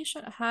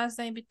invitation? Has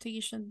the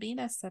invitation been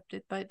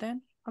accepted by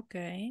them?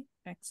 Okay,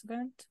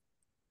 excellent.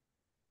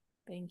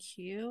 Thank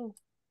you.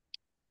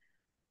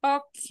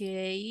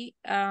 Okay,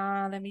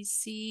 let me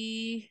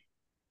see.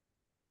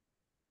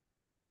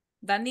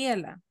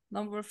 Daniela,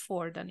 number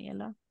four,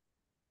 Daniela.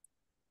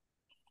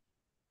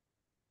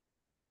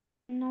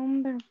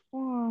 Number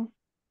 4.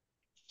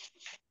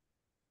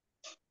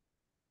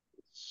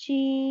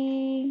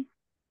 She...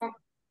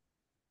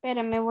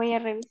 Espera, me voy a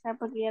revisar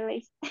porque ya la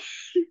hice.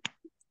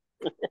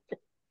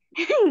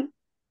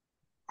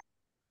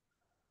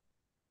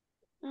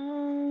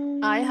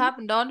 I have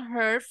known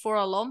her for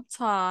a long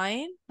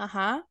time.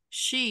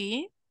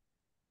 She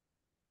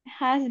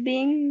has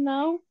been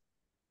known.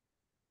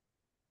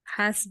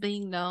 Has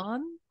been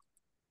known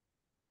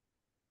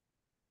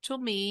to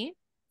me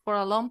for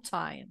a long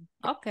time.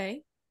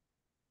 Okay.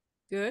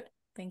 Good.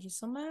 Thank you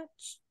so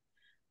much.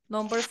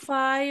 Number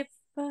 5,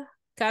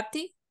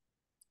 Kathy.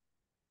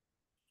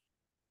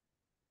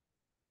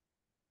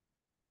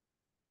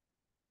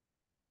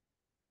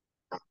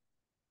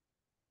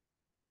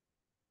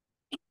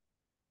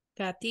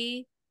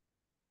 Kathy.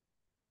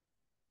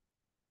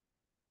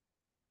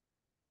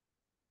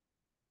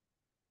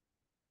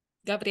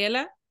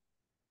 Gabriela.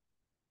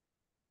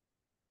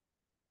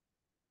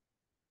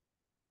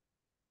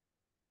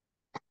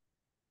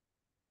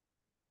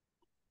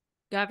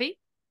 Gabi.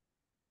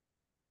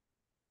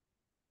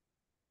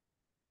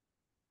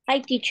 Hi,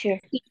 teacher.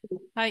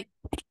 Hi.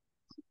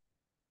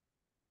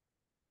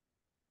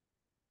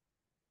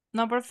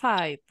 Number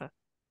 5.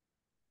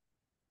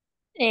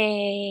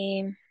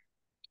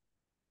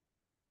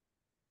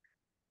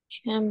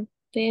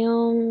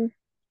 Champion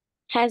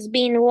has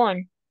been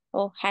won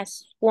or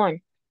has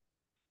won.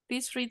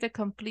 Please read the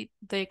complete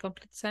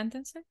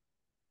sentence.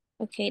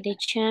 Okay, the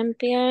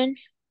champion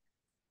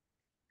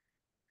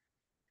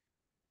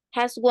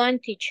has won,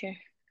 teacher.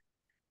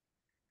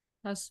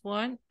 Has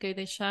won. Okay,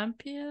 the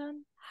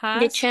champion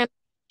The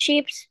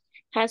championships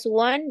has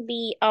won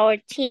by our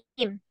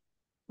team.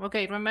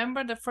 Okay,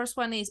 remember the first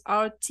one is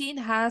our team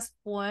has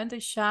won the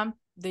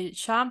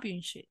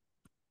championship.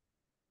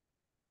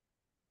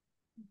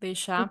 The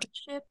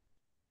championship.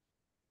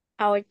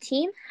 Our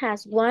team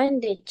has won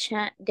the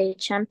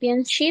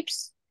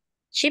championships.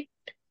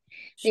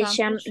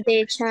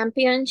 The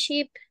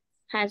championship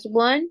has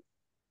won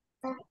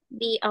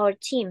by our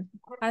team.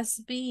 Has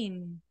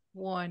been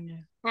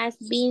won. Has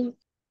been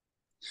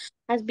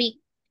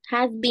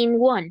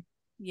won.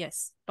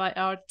 Yes, by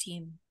our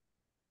team.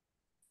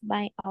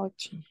 By our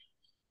team.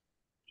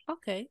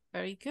 Okay,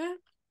 very good.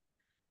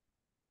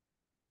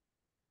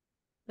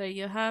 There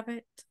you have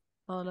it.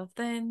 All of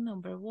them.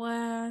 Number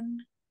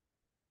 1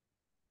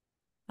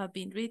 have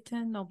been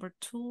written. Number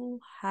 2,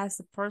 has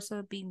the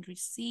parcel been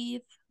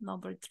received?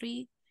 Number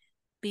 3,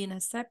 been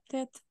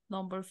accepted.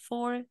 Number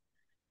 4,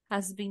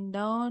 has been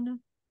done.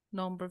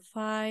 Number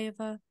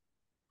 5,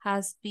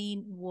 has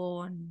been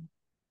won.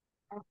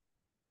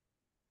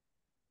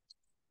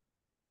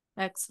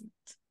 Excellent.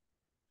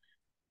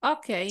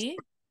 Okay.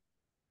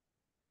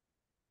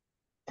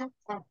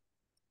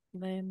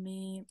 Let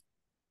me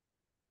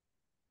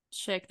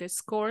check the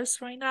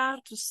scores right now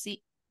to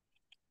see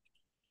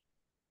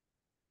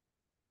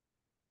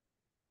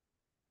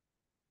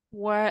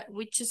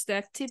which is the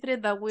activity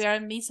that we are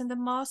missing the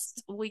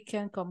most. We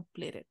can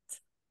complete it.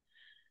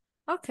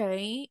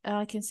 Okay,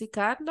 I can see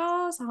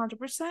Carlos,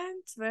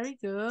 100%. Very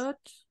good.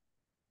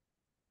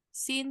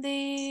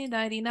 Cindy,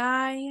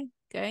 99.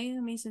 Okay,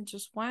 missing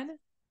just one.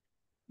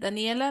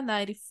 Daniela,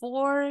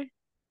 94.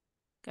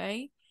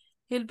 Okay.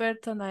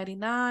 Gilberto,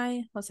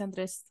 99. Jose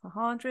Andres,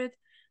 100.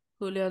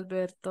 Julio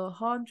Alberto,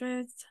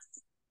 100.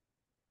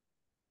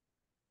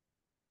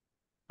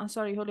 I'm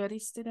sorry, Julio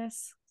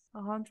Aristides,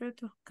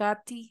 100.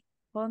 Katy,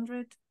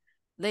 100.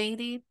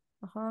 Lady,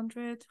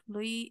 100.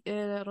 Luis,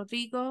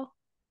 Rodrigo,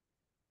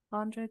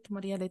 100.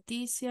 Maria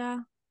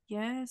Leticia,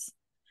 yes.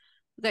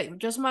 Okay,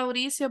 just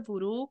Mauricio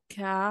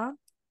Buruca.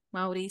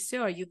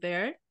 Mauricio, are you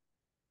there?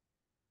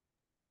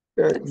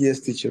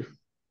 Yes, teacher.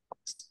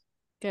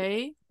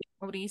 Okay,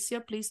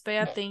 Mauricio, please pay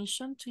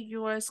attention to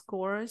your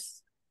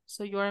scores.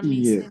 So you are Yes.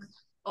 missing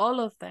all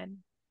of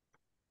them.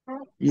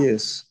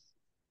 Yes.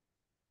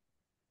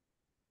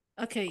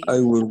 Okay. I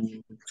will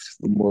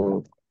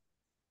tomorrow.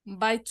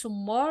 By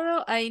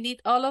tomorrow, I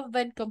need all of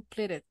them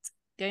completed.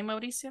 Okay,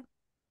 Mauricio?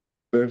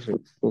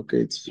 Perfect.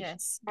 Okay, teacher.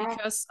 Yes,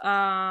 because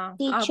I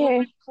will Teacher.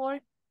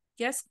 report.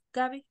 Yes,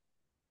 Gabby?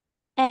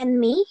 And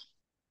me?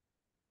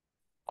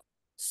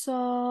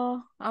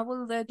 So I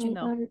will let you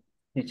know.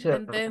 Teacher,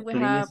 And then we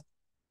please, have,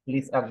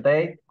 please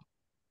update.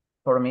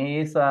 For me,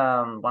 it's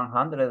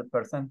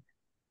 100%.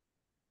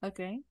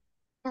 okay.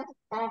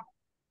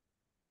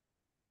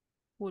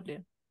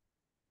 Julio.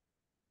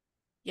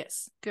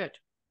 Yes, good.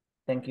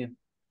 Thank you.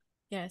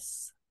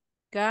 Yes.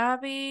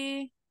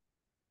 Gabby.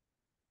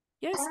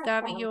 Yes,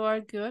 Gabby, you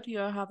are good. You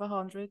have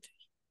 100.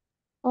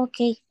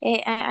 Okay,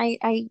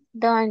 I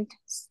don't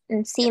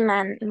see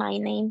my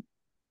name.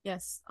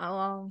 Yes,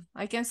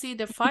 I can see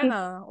the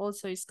final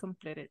also is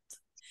completed.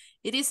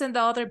 It is in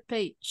the other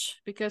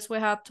page because we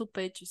have 2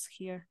 pages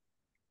here.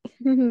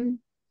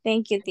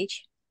 Thank you,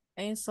 teacher.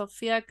 And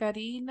Sofia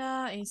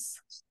Karina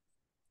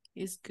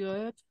is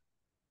good.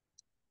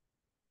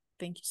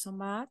 Thank you so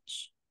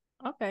much.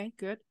 Okay,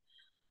 good.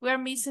 We are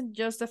missing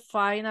just the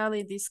final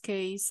in this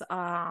case.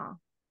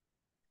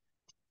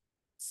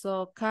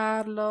 So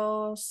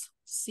Carlos,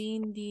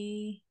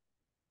 Cindy,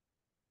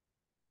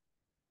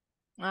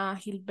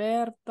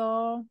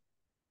 Gilberto,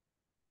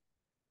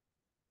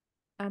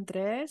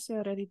 Andres, you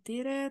already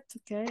did it.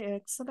 Okay,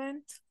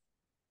 excellent.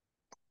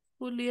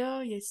 Julio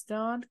is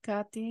done.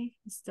 Katy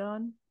is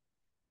done.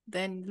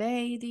 Then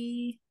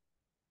Lady,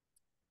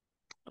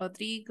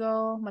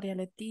 Rodrigo, Maria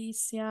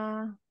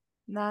Leticia,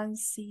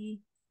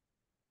 Nancy.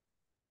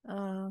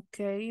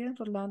 Okay,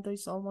 Rolando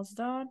is almost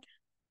done.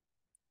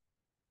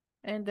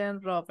 And then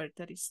Robert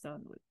that is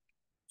done with.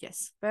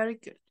 Yes, very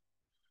good.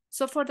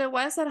 So for the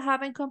ones that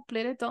haven't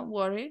completed, don't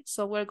worry.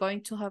 So we're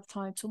going to have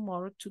time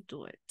tomorrow to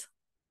do it.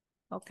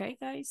 Okay,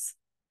 guys?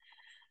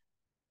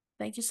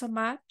 Thank you so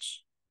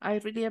much. I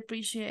really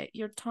appreciate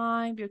your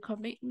time, your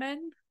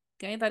commitment.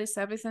 Okay, that is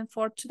everything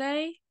for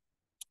today.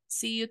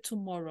 See you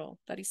tomorrow.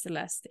 That is the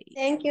last day.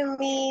 Thank you,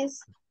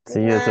 Miss.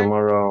 See you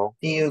tomorrow.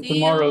 See you See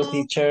tomorrow, you.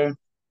 teacher.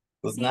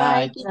 Good See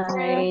night. you. Good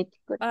night.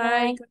 Good Bye.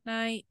 night. Good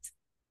night.